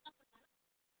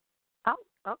 Oh,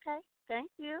 okay.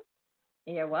 Thank you.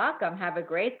 You're welcome. Have a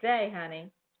great day, honey.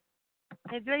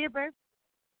 Enjoy your birthday.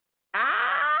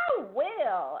 I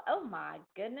will. Oh my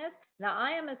goodness. Now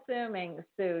I am assuming,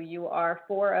 Sue, you are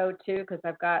 402 because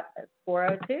I've got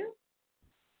 402.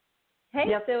 Hey,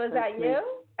 yep, Sue, is that you?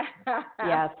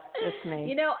 Yes, it's me.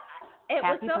 You know, it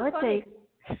Happy was so birthday.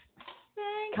 funny.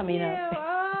 Thank Coming you. up.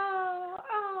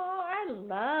 Oh, I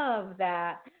love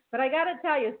that. But I got to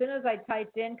tell you, as soon as I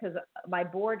typed in, because my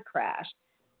board crashed,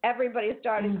 everybody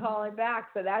started calling back.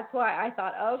 So that's why I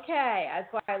thought, okay,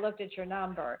 that's why I looked at your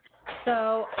number.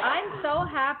 So I'm so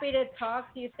happy to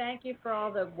talk to you. Thank you for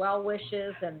all the well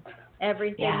wishes and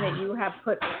everything that you have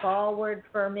put forward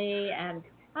for me. And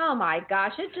oh my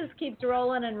gosh, it just keeps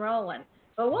rolling and rolling.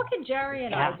 But what can Jerry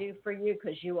and I do for you?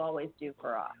 Because you always do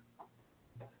for us.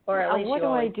 Or at least what do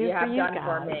I do you for have you done guys?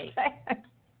 for me.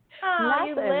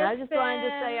 Nothing. I just wanted to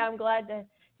say I'm glad to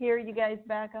hear you guys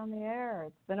back on the air.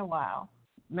 It's been a while.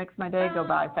 Makes my day go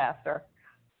by faster.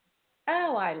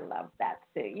 Oh, I love that,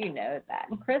 Sue. You know that.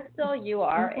 Crystal, you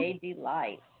are a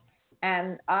delight.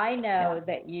 And I know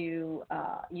that you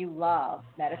love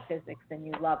metaphysics and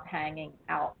you love hanging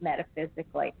out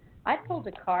metaphysically. I pulled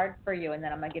a card for you, and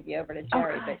then I'm going to give you over to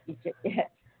Jerry. But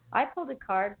I pulled a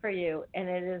card for you, and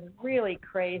it is really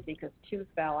crazy because two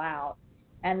fell out.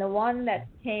 And the one that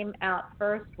came out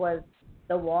first was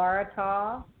the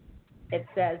Waratah. It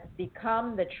says,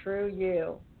 become the true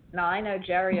you. Now, I know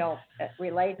Jerry will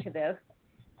relate to this.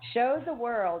 Show the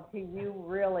world who you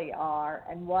really are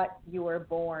and what you were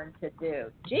born to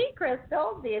do. Gee,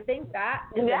 Crystal, do you think that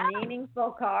is a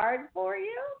meaningful card for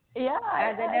you? Yeah,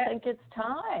 I think it's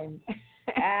time.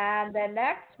 And the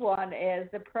next one is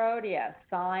the Protea,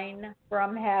 sign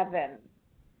from heaven.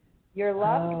 Your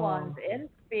loved ones in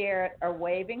spirit are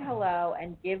waving hello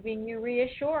and giving you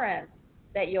reassurance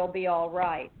that you'll be all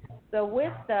right. So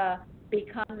with the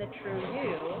become the true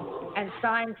you and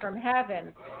sign from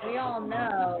heaven, we all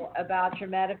know about your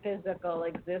metaphysical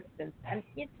existence. And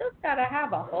you just got to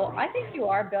have a whole, I think you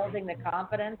are building the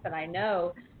confidence, and I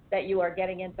know that you are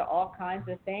getting into all kinds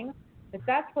of things. But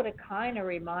that's what it kind of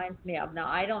reminds me of. Now,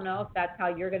 I don't know if that's how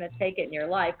you're going to take it in your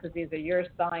life, because these are your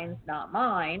signs, not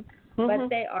mine. But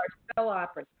they are so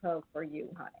apropos for you,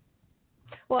 honey.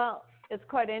 Well, it's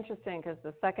quite interesting because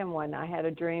the second one, I had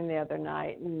a dream the other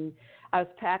night, and I was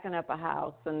packing up a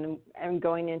house and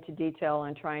going into detail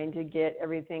on trying to get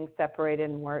everything separated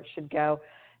and where it should go.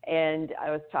 And I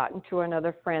was talking to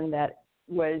another friend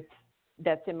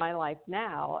that's in my life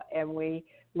now, and we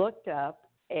looked up,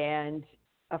 and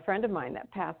a friend of mine that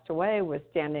passed away was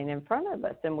standing in front of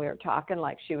us, and we were talking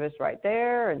like she was right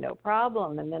there and no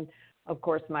problem. And then, of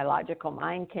course, my logical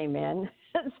mind came in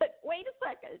and said, wait a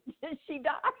second, she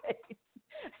died.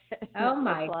 Oh,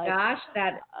 my gosh.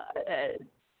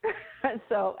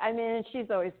 So, I mean,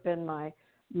 she's always been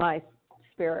my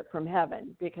spirit from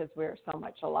heaven because we were so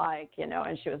much alike, and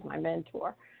she was my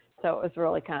mentor. So it was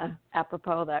really kind of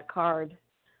apropos that card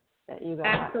that you got.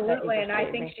 Absolutely, and I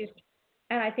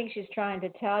think she's trying to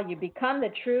tell you, become the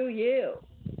true you.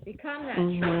 Become that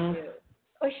true you.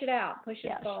 Push it out. Push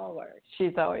it forward.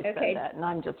 She's always said that, and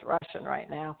I'm just rushing right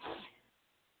now.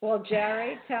 Well,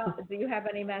 Jerry, do you have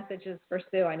any messages for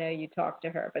Sue? I know you talked to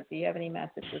her, but do you have any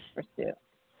messages for Sue?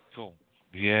 Cool.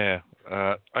 Yeah.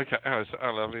 Okay. Hello,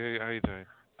 lovely. How you doing?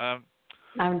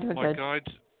 I'm doing good.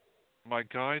 My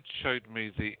guide showed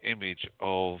me the image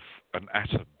of an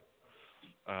atom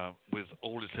with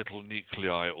all its little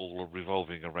nuclei all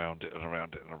revolving around it and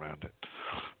around it and around it.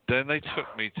 Then they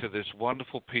took me to this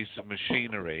wonderful piece of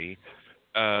machinery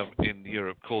in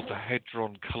Europe called the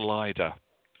Hadron Collider,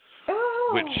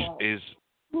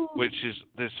 which is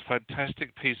this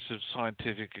fantastic piece of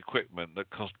scientific equipment that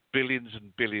cost billions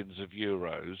and billions of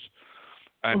euros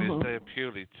and is there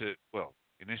purely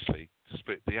initially to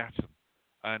split the atom.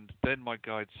 And then my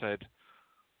guide said,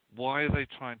 why are they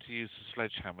trying to use a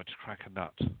sledgehammer to crack a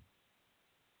nut?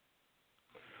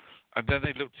 And then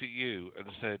they looked at you and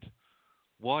said,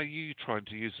 why are you trying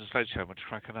to use a sledgehammer to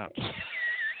crack a nut?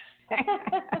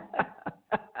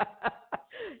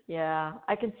 Yeah,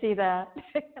 I can see that.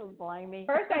 Blimey.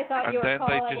 First I thought you were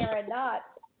calling her a nut.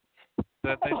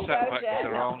 Then they sat back with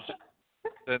their arms.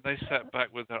 Then they sat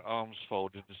back with their arms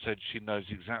folded and said, she knows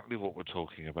exactly what we're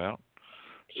talking about.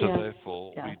 So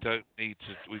therefore, we don't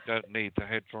need the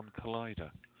Hadron Collider.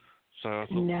 So I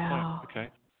thought, okay.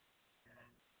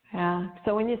 Yeah.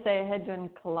 So when you say a Hadron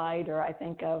Collider, I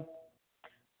think of,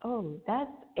 that's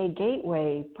a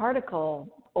gateway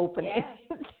particle opening.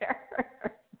 Yeah.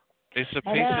 It's a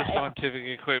piece of scientific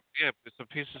equipment. Yeah, it's a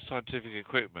piece of scientific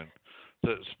equipment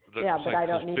that but I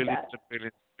don't need billions that.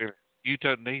 And billions. You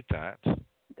don't need that.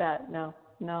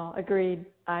 No, agreed.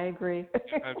 I agree.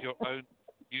 You have your own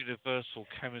universal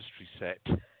chemistry set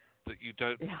that you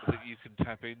can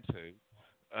tap into,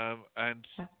 and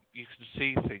you can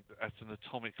see things at an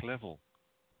atomic level.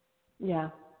 Yeah.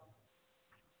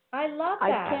 I love that.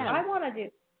 I want to do.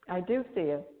 I do see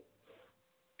it.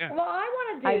 Yeah. Well, I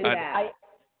want to do that.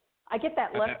 I get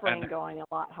that left brain going a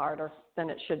lot harder than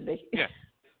it should be. Yeah.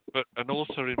 And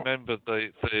also remember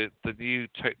the new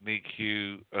technique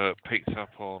you picked up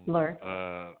on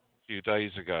a few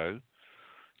days ago.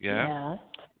 Yeah.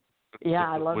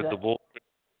 Yeah, I love with that. The water.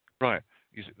 Right.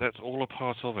 That's all a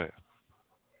part of it.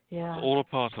 Yeah. It's all a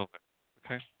part of it.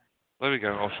 Okay. There we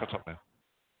go. I'll shut up now.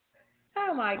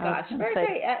 Oh my gosh.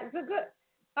 It's a good.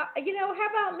 How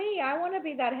about me? I want to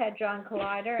be that Hadron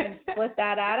Collider and split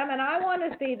that atom, and I want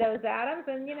to see those atoms.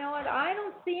 And you know what? I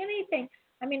don't see anything.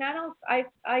 I mean,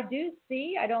 I do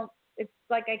see. I don't. It's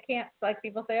like I can't. Like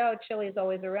people say, oh, Chili's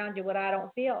always around you, but I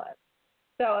don't feel it.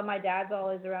 So, and my dad's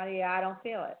always around you. Yeah, I don't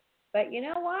feel it. But you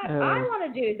know what? I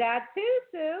want to do that too,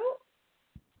 Sue.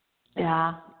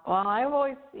 Yeah. Well, I've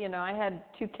always, I had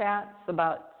 2 cats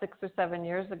about 6 or 7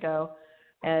 years ago,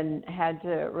 and had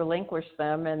to relinquish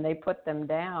them, and they put them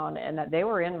down, and they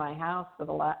were in my house for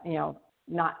the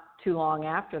not too long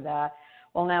after that.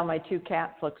 Well, now my 2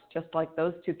 cats look just like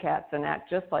those 2 cats and act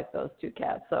just like those 2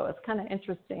 cats. So it's kind of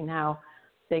interesting how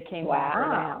they came back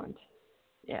around.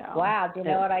 Yeah. Wow. Do you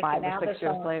know what I can now? 5 or 6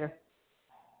 years later.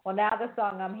 Well, now the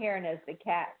song I'm hearing is the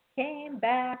cat came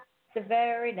back the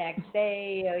very next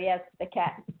day. Oh, yes, the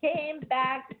cat came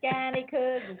back and he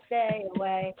couldn't stay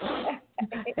away.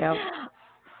 Yep.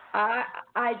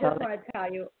 I just want to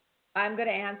tell you, I'm going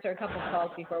to answer a couple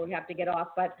calls before we have to get off,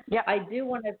 but Yeah. I do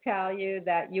want to tell you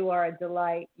that you are a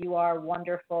delight. You are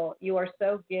wonderful. You are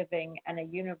so giving and a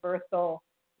universal,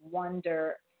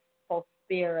 wonderful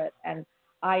spirit. And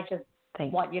I just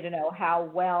want you to know how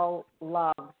well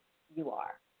loved you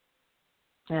are.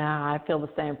 Yeah, I feel the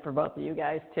same for both of you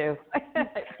guys, too.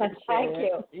 Thank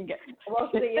you.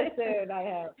 We'll see you soon, I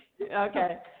hope.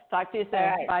 Okay. Talk to you soon.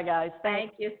 Right. Bye, guys.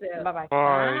 Thank you, Sue. Bye-bye.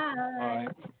 Bye. Bye.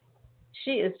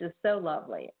 She is just so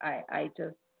lovely. I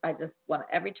just want,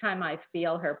 every time I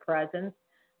feel her presence,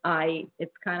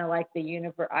 it's kind of like the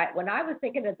universe. When I was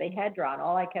thinking of the hedron,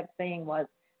 all I kept seeing was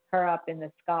her up in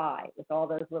the sky with all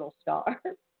those little stars.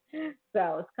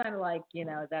 So it's kind of like,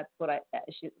 that's what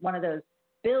she's one of those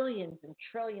billions and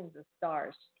trillions of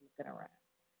stars keeping around.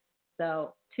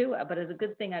 So but it's a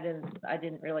good thing I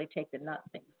didn't really take the nut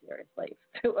thing seriously.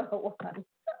 201.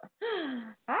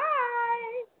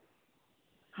 Hi.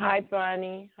 Hi,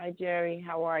 Bonnie. Hi, Jerry.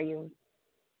 How are you?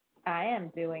 I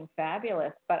am doing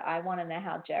fabulous, but I want to know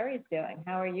how Jerry's doing.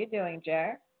 How are you doing,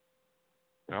 Jerry?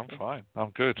 I'm fine.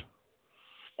 I'm good.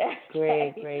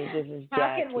 Great. This is Jackie.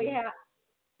 How can we have?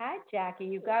 Hi, Jackie.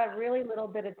 You've got a really little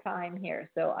bit of time here,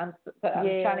 so I'm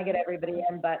trying to get everybody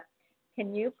in. But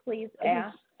can you please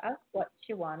ask us what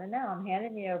you want to know? I'm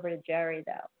handing you over to Jerry,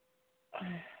 though.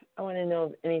 I want to know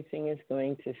if anything is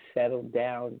going to settle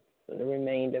down for the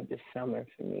remainder of the summer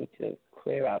for me to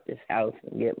clear out this house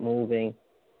and get moving.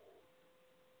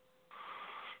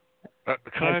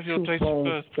 Can I have your date of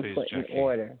birth, please, Jackie? In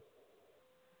order.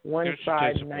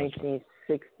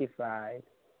 1/5/1965.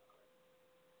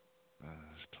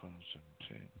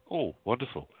 2017. Oh,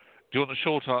 wonderful. Do you want the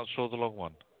short answer or the long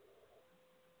one?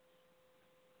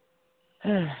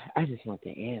 I just want the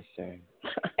answer.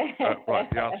 Right.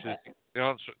 The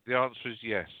answer is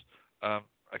yes.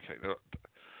 Okay.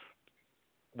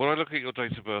 When I look at your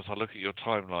date of birth, I look at your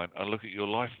timeline, I look at your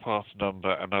life path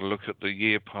number, and I look at the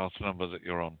year path number that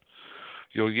you're on.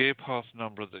 Your year path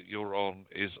number that you're on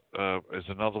is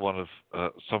another one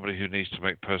of somebody who needs to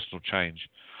make personal change.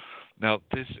 Now,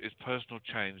 this is personal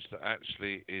change that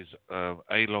actually is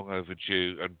A, long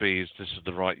overdue, and B, this is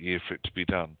the right year for it to be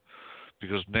done.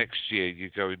 Because next year you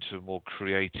go into a more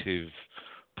creative,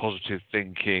 positive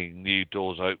thinking, new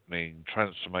doors opening,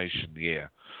 transformation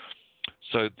year.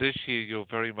 So this year you're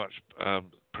very much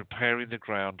preparing the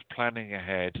ground, planning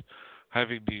ahead,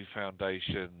 having new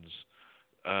foundations,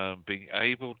 being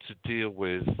able to deal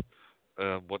with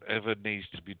whatever needs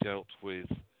to be dealt with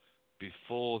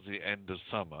before the end of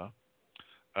summer.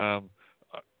 I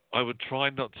would try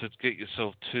not to get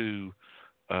yourself too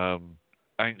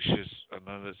anxious. I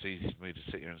know that's easy for me to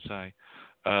sit here and say,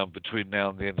 between now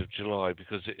and the end of July,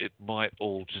 because it might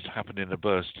all just happen in a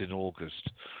burst in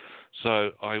August.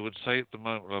 So I would say at the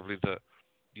moment, lovely, that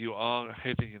you are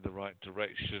heading in the right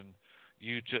direction.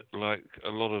 You just, like a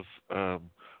lot of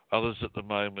others at the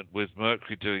moment, with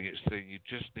Mercury doing its thing, you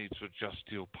just need to adjust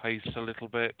your pace a little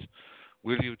bit.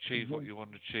 Will you achieve what you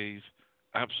want to achieve?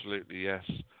 Absolutely, yes.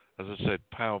 As I said,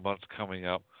 Power Month coming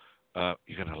up.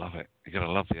 You're going to love it. You're going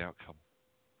to love the outcome.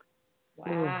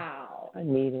 Wow. I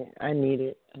need it,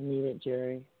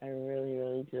 Jerry. I really,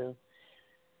 really do.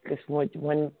 Because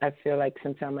when I feel like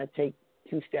sometimes I take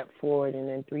 2 steps forward and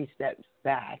then 3 steps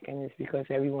back, and it's because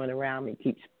everyone around me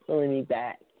keeps pulling me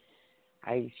back.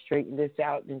 I straighten this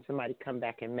out, then somebody come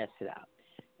back and mess it up.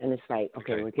 And it's like,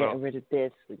 okay, we're getting rid of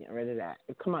this, we're getting rid of that.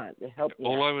 Come on, help me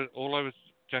out. All I was,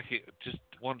 Jackie, just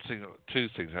one thing, 2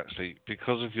 things actually.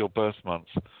 Because of your birth month,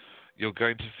 you're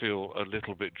going to feel a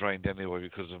little bit drained anyway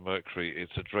because of Mercury.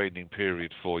 It's a draining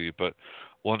period for you, but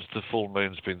once the full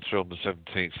moon's been through on the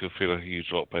 17th, you'll feel a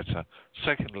huge lot better.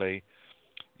 Secondly,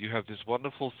 you have this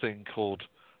wonderful thing called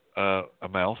a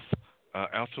mouth,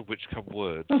 out of which come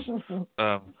words.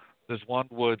 There's one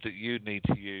word that you need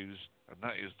to use, and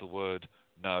that is the word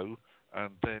no,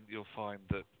 and then you'll find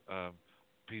that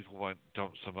people won't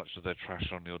dump so much of their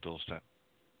trash on your doorstep.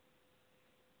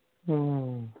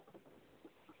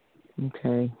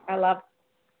 Okay. I love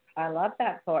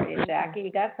that for you, Jackie.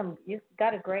 You got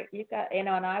and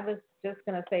I was just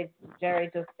going to say, Jerry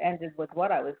just ended with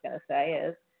what I was going to say,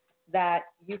 is that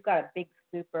you've got a big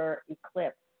super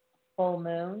eclipse, full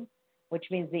moon,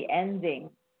 which means the ending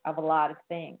of a lot of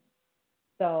things.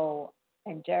 So,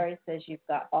 and Jerry says you've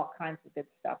got all kinds of good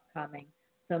stuff coming.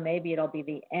 So maybe it'll be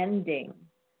the ending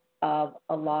of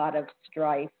a lot of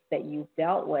strife that you've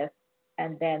dealt with.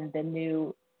 And then the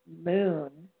new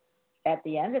moon at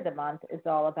the end of the month is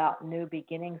all about new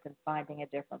beginnings and finding a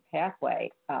different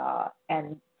pathway.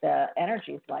 And the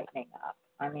energy's lightening up.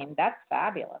 I mean, that's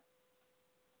fabulous.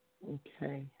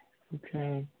 Okay.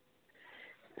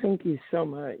 Thank you so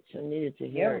much. I needed to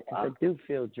hear it because I do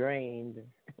feel drained.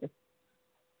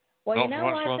 Well, Not you know for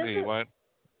much what? longer, you won't.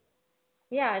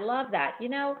 Yeah, I love that. You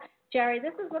know, Jerry,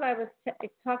 this is what I was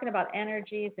talking about,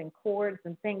 energies and cords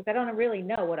and things. I don't really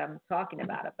know what I'm talking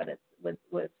about, but it's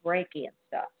with Reiki and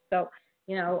stuff. So,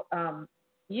 you know,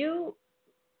 you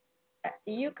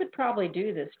could probably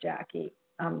do this, Jackie.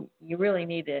 You really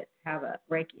need to have a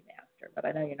Reiki master, but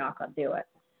I know you're not going to do it.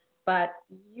 But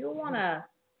you want to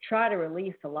try to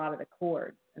release a lot of the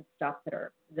cords and stuff that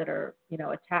are you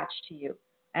know, attached to you.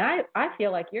 And I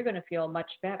feel like you're going to feel much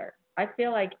better. I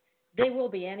feel like they will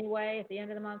be anyway at the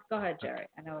end of the month. Go ahead, Jerry.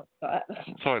 I know.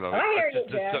 Sorry, love. I hear you,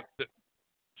 Jerry.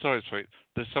 Sorry, sweet.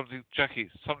 There's something, Jackie,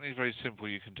 something very simple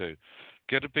you can do.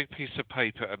 Get a big piece of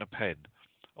paper and a pen.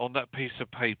 On that piece of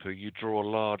paper, you draw a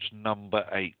large number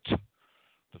 8,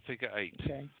 the figure 8.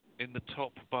 Okay. In the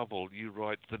top bubble, you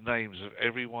write the names of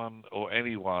everyone or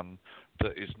anyone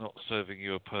that is not serving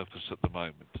you a purpose at the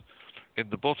moment. In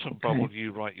the bottom bubble,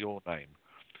 you write your name.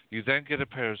 You then get a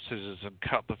pair of scissors and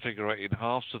cut the figure 8 in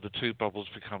half so the two bubbles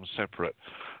become separate.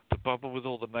 The bubble with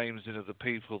all the names in of the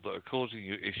people that are causing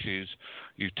you issues,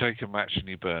 you take a match and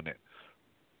you burn it.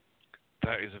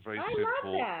 That is a very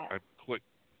simple and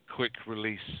quick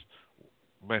release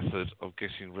method of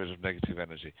getting rid of negative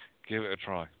energy. Give it a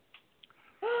try.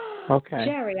 Okay.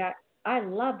 Jerry, I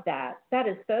love that. That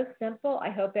is so simple. I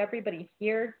hope everybody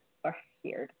heard.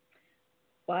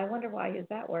 Well, I wonder why I use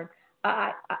that word.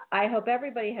 I hope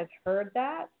everybody has heard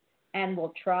that and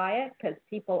will try it, because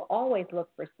people always look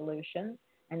for solutions,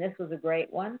 and this was a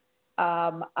great one.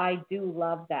 I do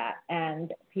love that,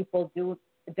 and people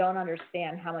don't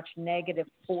understand how much negative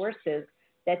forces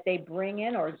that they bring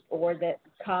in or that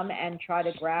come and try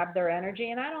to grab their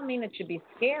energy. And I don't mean it should be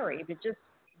scary, but just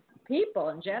people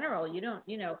in general. You don't,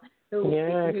 you know, who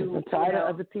I'm tired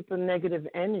of other people's negative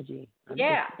energy. So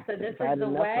this is the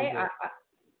way.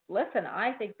 Listen,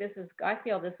 I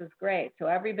feel this is great. So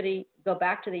everybody go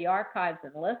back to the archives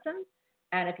and listen.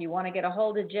 And if you want to get a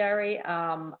hold of Jerry,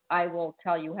 I will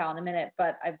tell you how in a minute,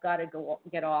 but I've got to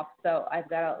get off. So I've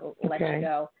got to let you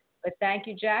go. But thank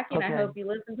you, Jackie, and I hope you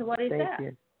listen to what he said.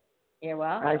 You. You're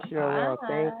welcome. I sure will.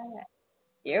 Thanks.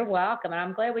 You're welcome. And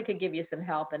I'm glad we could give you some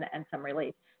help and some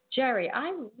relief. Jerry,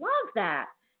 I love that.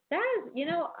 That is, you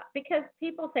know, because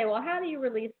people say, well, how do you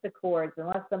release the cords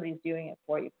unless somebody's doing it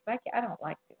for you? Because I don't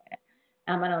like doing it.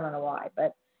 I don't know why,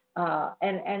 but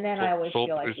and then I always feel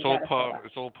like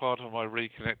it's all part of my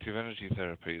reconnective energy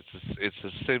therapy. It's a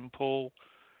simple,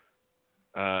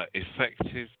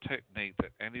 effective technique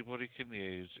that anybody can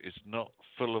use. It's not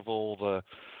full of all the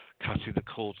cutting the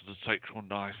cords with the sacral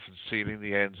knife and sealing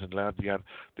the ends and loud the end.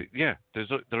 Yeah,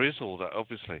 there is all that,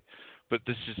 obviously, but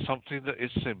this is something that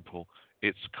is simple.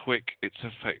 It's quick, it's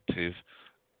effective,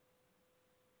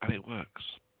 and it works.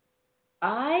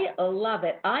 I love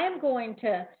it. I am going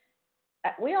to,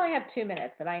 we only have 2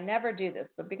 minutes, and I never do this,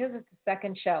 but because it's the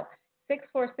second show,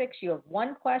 646, you have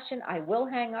one question. I will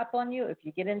hang up on you if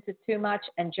you get into too much,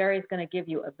 and Jerry's going to give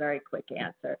you a very quick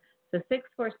answer. So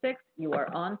 646, you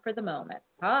are on for the moment.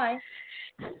 Hi.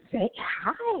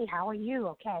 Hi, how are you?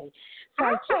 Okay. So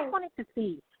I just wanted to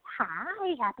see.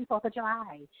 Hi, happy 4th of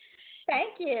July.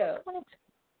 Thank you.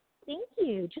 Thank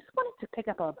you. Just wanted to pick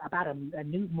up about a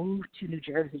new move to New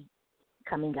Jersey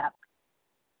coming up.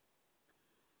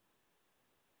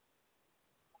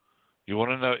 You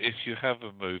want to know if you have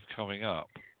a move coming up?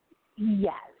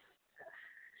 Yes.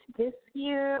 This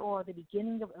year or the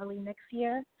beginning of early next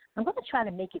year. I'm going to try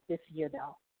to make it this year,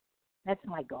 though. That's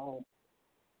my goal.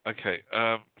 Okay.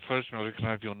 First of all, can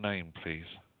I have your name, please?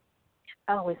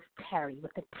 Oh, it's Terry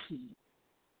with a T.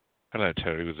 Hello,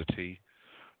 Terry with a T.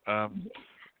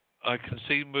 I can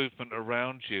see movement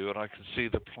around you, and I can see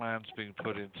the plans being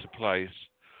put into place.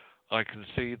 I can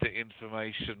see the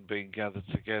information being gathered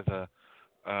together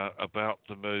about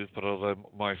the move, but although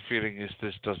my feeling is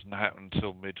this doesn't happen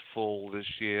until mid-fall this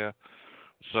year.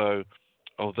 So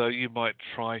although you might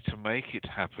try to make it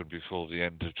happen before the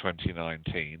end of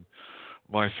 2019,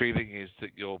 my feeling is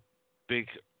that your big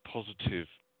positive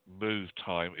move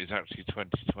time is actually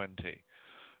 2020.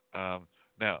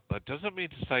 Now, that doesn't mean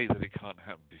to say that it can't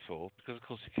happen before, because of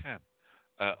course it can.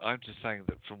 I'm just saying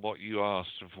that from what you asked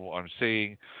and from what I'm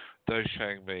seeing, those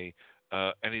showing me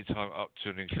any time up to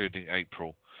and including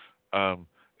April.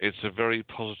 It's a very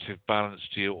positive,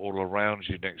 balanced year all around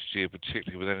you next year,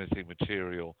 particularly with anything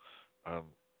material,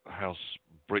 house,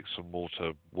 bricks and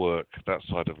mortar, work, that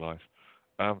side of life.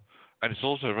 And it's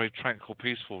also a very tranquil,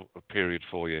 peaceful period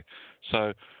for you.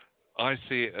 So I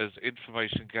see it as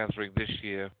information gathering this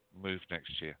year, move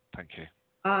next year. Thank you.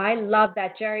 I love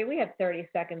that, Jerry. We have 30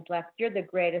 seconds left. You're the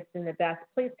greatest and the best.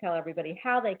 Please tell everybody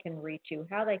how they can reach you,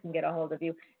 how they can get a hold of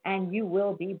you, and you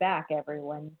will be back every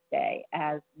Wednesday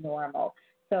as normal.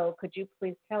 So could you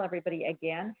please tell everybody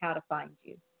again how to find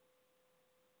you?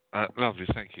 Lovely,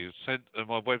 thank you.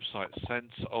 My website,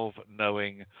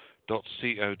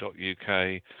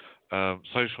 senseofknowing.co.uk,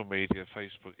 social media,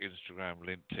 Facebook, Instagram,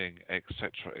 LinkedIn,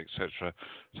 etc., etc.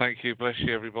 Thank you. Bless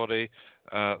you, everybody.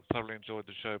 Thoroughly enjoyed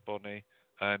the show, Bonnie,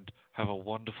 and have a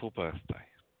wonderful birthday.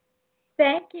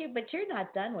 Thank you, but you're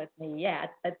not done with me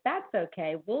yet. But that's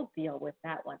okay. We'll deal with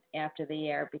that one after the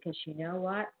air because you know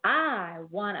what? I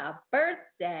want a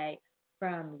birthday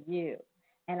from you.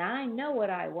 And I know what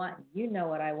I want. You know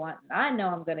what I want. And I know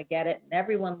I'm going to get it. And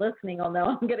everyone listening will know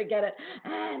I'm going to get it.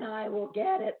 And I will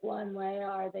get it one way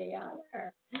or the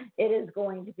other. It is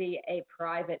going to be a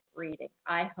private reading.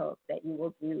 I hope that you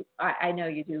will do. I know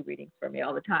you do readings for me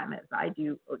all the time, as I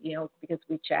do, because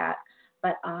we chat.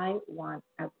 But I want,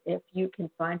 if you can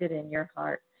find it in your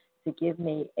heart, to give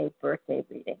me a birthday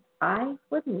reading. I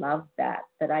would love that.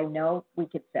 But I know we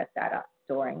could set that up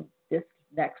during this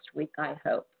next week, I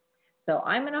hope. So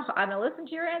I'm gonna listen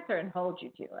to your answer and hold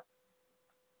you to it.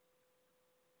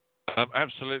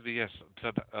 Absolutely, yes.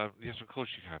 Yes, of course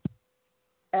you can.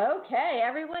 Okay,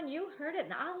 everyone, you heard it,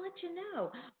 and I'll let you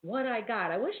know what I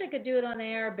got. I wish I could do it on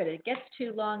air, but it gets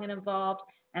too long and involved.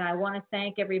 And I want to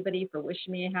thank everybody for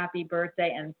wishing me a happy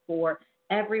birthday, and for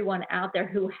everyone out there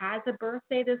who has a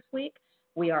birthday this week.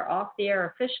 We are off the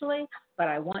air officially, but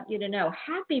I want you to know,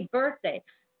 happy birthday.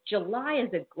 July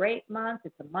is a great month.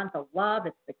 It's a month of love.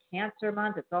 It's the Cancer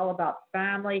month. It's all about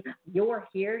family. You're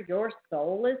here. Your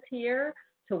soul is here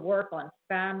to work on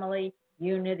family,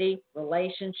 unity,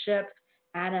 relationships,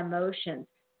 and emotions.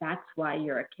 That's why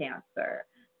you're a Cancer.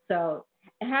 So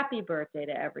happy birthday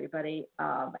to everybody.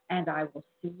 And I will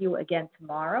see you again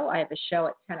tomorrow. I have a show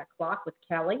at 10 o'clock with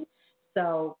Kelly.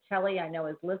 So Kelly, I know,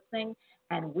 is listening.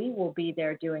 And we will be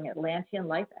there doing Atlantean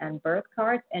life and birth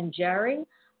cards. And Jerry,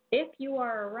 if you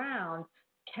are around,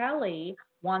 Kelly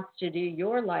wants to do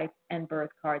your life and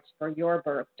birth cards for your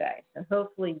birthday. So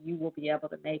hopefully you will be able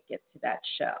to make it to that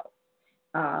show.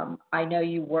 I know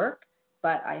you work,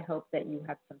 but I hope that you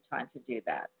have some time to do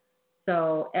that.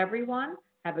 So everyone,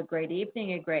 have a great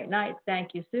evening, a great night.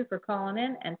 Thank you, Sue, for calling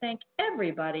in, and thank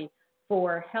everybody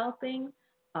for helping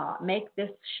make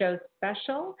this show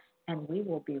special. And we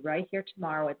will be right here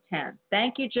tomorrow at 10.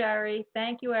 Thank you, Jerry.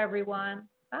 Thank you, everyone.